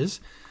that is.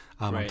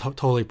 Right. I'm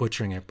totally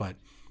butchering it, but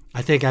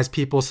I think as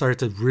people started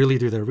to really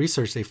do their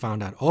research, they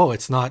found out, oh,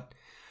 it's not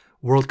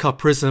World Cup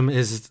Prism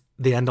is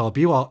the end all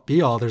be all.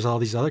 There's all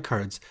these other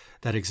cards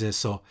that exist.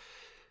 So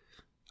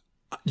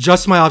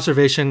just my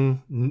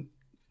observation,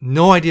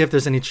 no idea if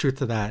there's any truth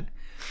to that,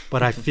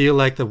 but I feel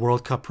like the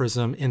World Cup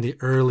Prism in the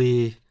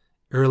early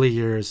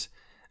years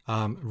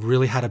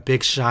really had a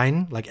big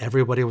shine. Like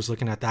everybody was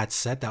looking at that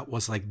set. That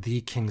was like the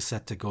king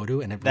set to go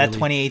to. And that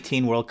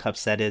 2018 World Cup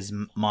set is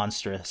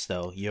monstrous,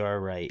 though. You're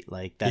right.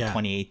 Like that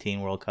 2018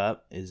 World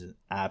Cup is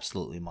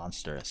absolutely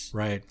monstrous.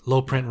 Right.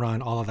 Low print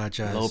run, all of that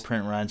jazz. Low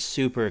print run,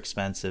 super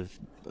expensive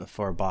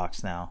for a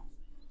box now.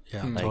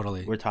 Yeah, like,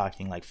 totally. We're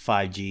talking like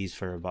 5Gs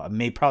for a box,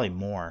 maybe probably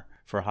more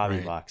for a hobby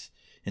box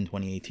in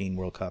 2018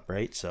 World Cup,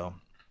 right? So,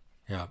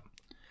 yeah.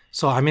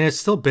 So, I mean, it's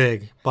still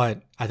big,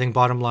 but I think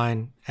bottom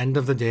line, end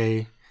of the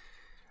day,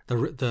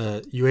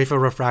 the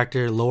UEFA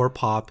refractor, lower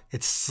pop,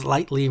 it's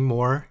slightly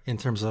more in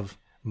terms of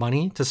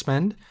money to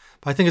spend.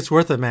 But I think it's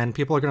worth it, man.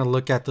 People are going to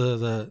look at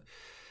the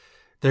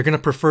they're going to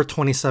prefer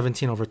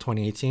 2017 over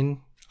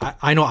 2018.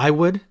 I know I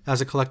would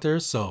as a collector.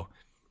 So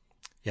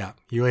yeah,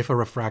 UEFA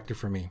refractor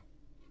for me.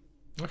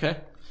 Okay.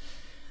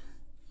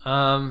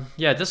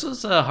 Yeah, this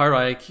was a hard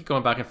one. I keep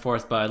going back and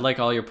forth, but I like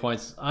all your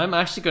points. I'm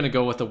actually going to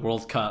go with the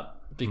World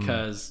Cup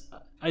because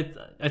I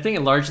think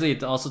it largely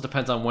it also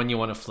depends on when you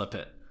want to flip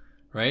it,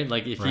 right?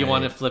 Like if you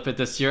want to flip it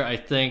this year, I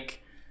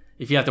think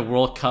if you have the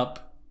World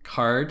Cup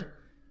card,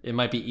 it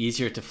might be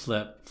easier to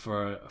flip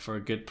for a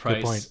good price.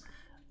 Good point.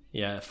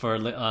 Yeah, for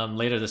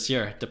later this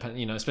year,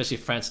 especially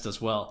if France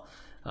does well.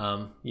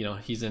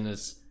 He's in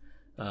his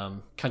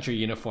country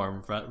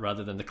uniform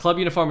rather than the club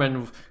uniform,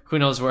 and who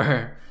knows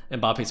where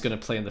Mbappe's going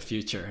to play in the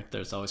future.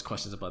 There's always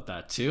questions about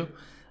that too.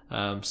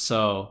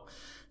 So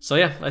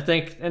yeah, I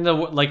think, and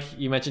like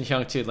you mentioned,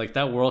 Hyung too, like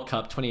that World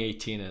Cup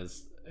 2018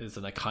 is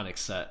an iconic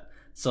set.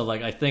 So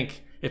like I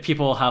think if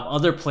people have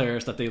other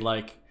players that they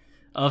like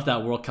of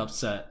that World Cup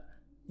set,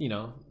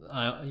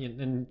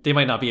 and they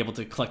might not be able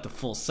to collect the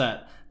full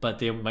set, but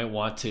they might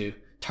want to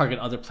target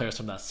other players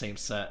from that same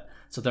set.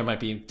 So there might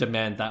be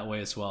demand that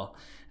way as well.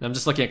 And I'm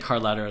just looking at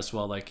card ladder as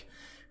well. Like,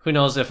 who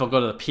knows if I'll go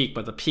to the peak,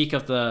 but the peak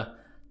of the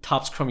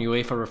Topps Chrome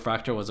UEFA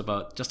refractor was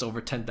about just over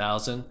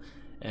 10,000.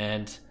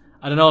 And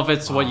I don't know if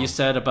it's what you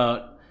said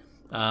about,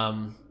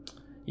 Panini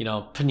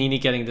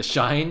getting the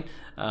shine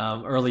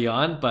early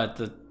on, but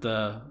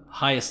the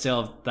highest sale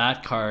of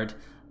that card,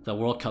 the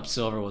World Cup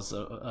silver, was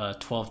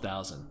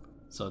 12,000.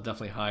 So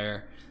definitely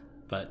higher.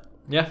 But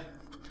yeah,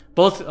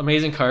 both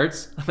amazing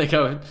cards. I think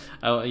I would,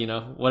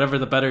 whatever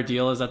the better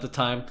deal is at the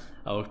time,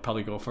 I would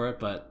probably go for it.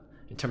 But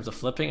in terms of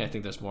flipping, I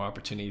think there's more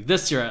opportunity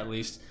this year, at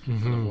least,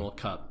 for the World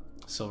Cup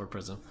Silver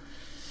Prism.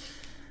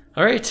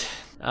 All right.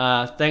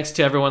 Thanks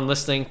to everyone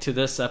listening to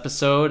this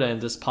episode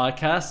and this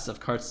podcast of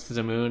Cards to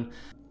the Moon.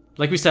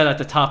 Like we said at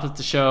the top of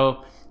the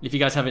show, if you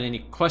guys have any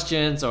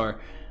questions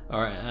or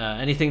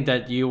anything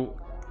that you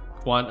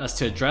want us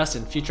to address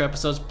in future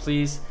episodes,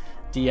 please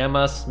DM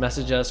us,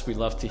 message us. We'd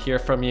love to hear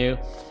from you.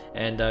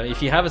 And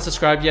if you haven't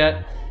subscribed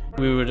yet,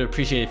 we would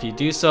appreciate if you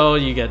do so.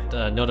 You get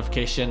a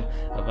notification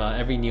of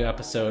every new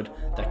episode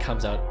that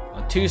comes out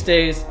on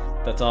Tuesdays.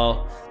 That's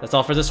all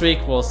for this week.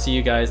 We'll see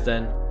you guys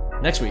then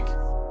next week.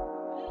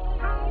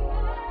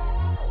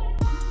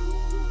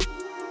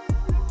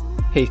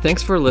 Hey,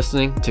 thanks for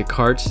listening to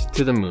Cards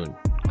to the Moon.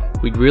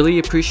 We'd really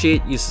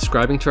appreciate you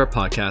subscribing to our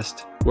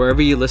podcast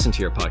wherever you listen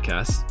to your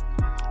podcasts.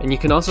 And you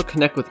can also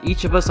connect with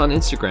each of us on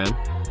Instagram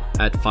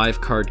at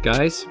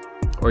 5cardguys,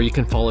 or you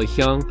can follow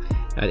Hyung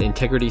at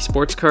Integrity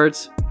Sports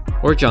Cards,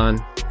 or John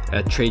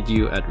at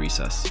TradeU at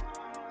Recess.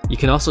 You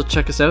can also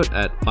check us out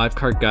at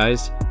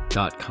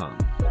 5cardguys.com.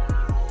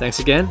 Thanks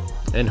again,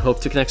 and hope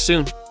to connect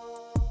soon.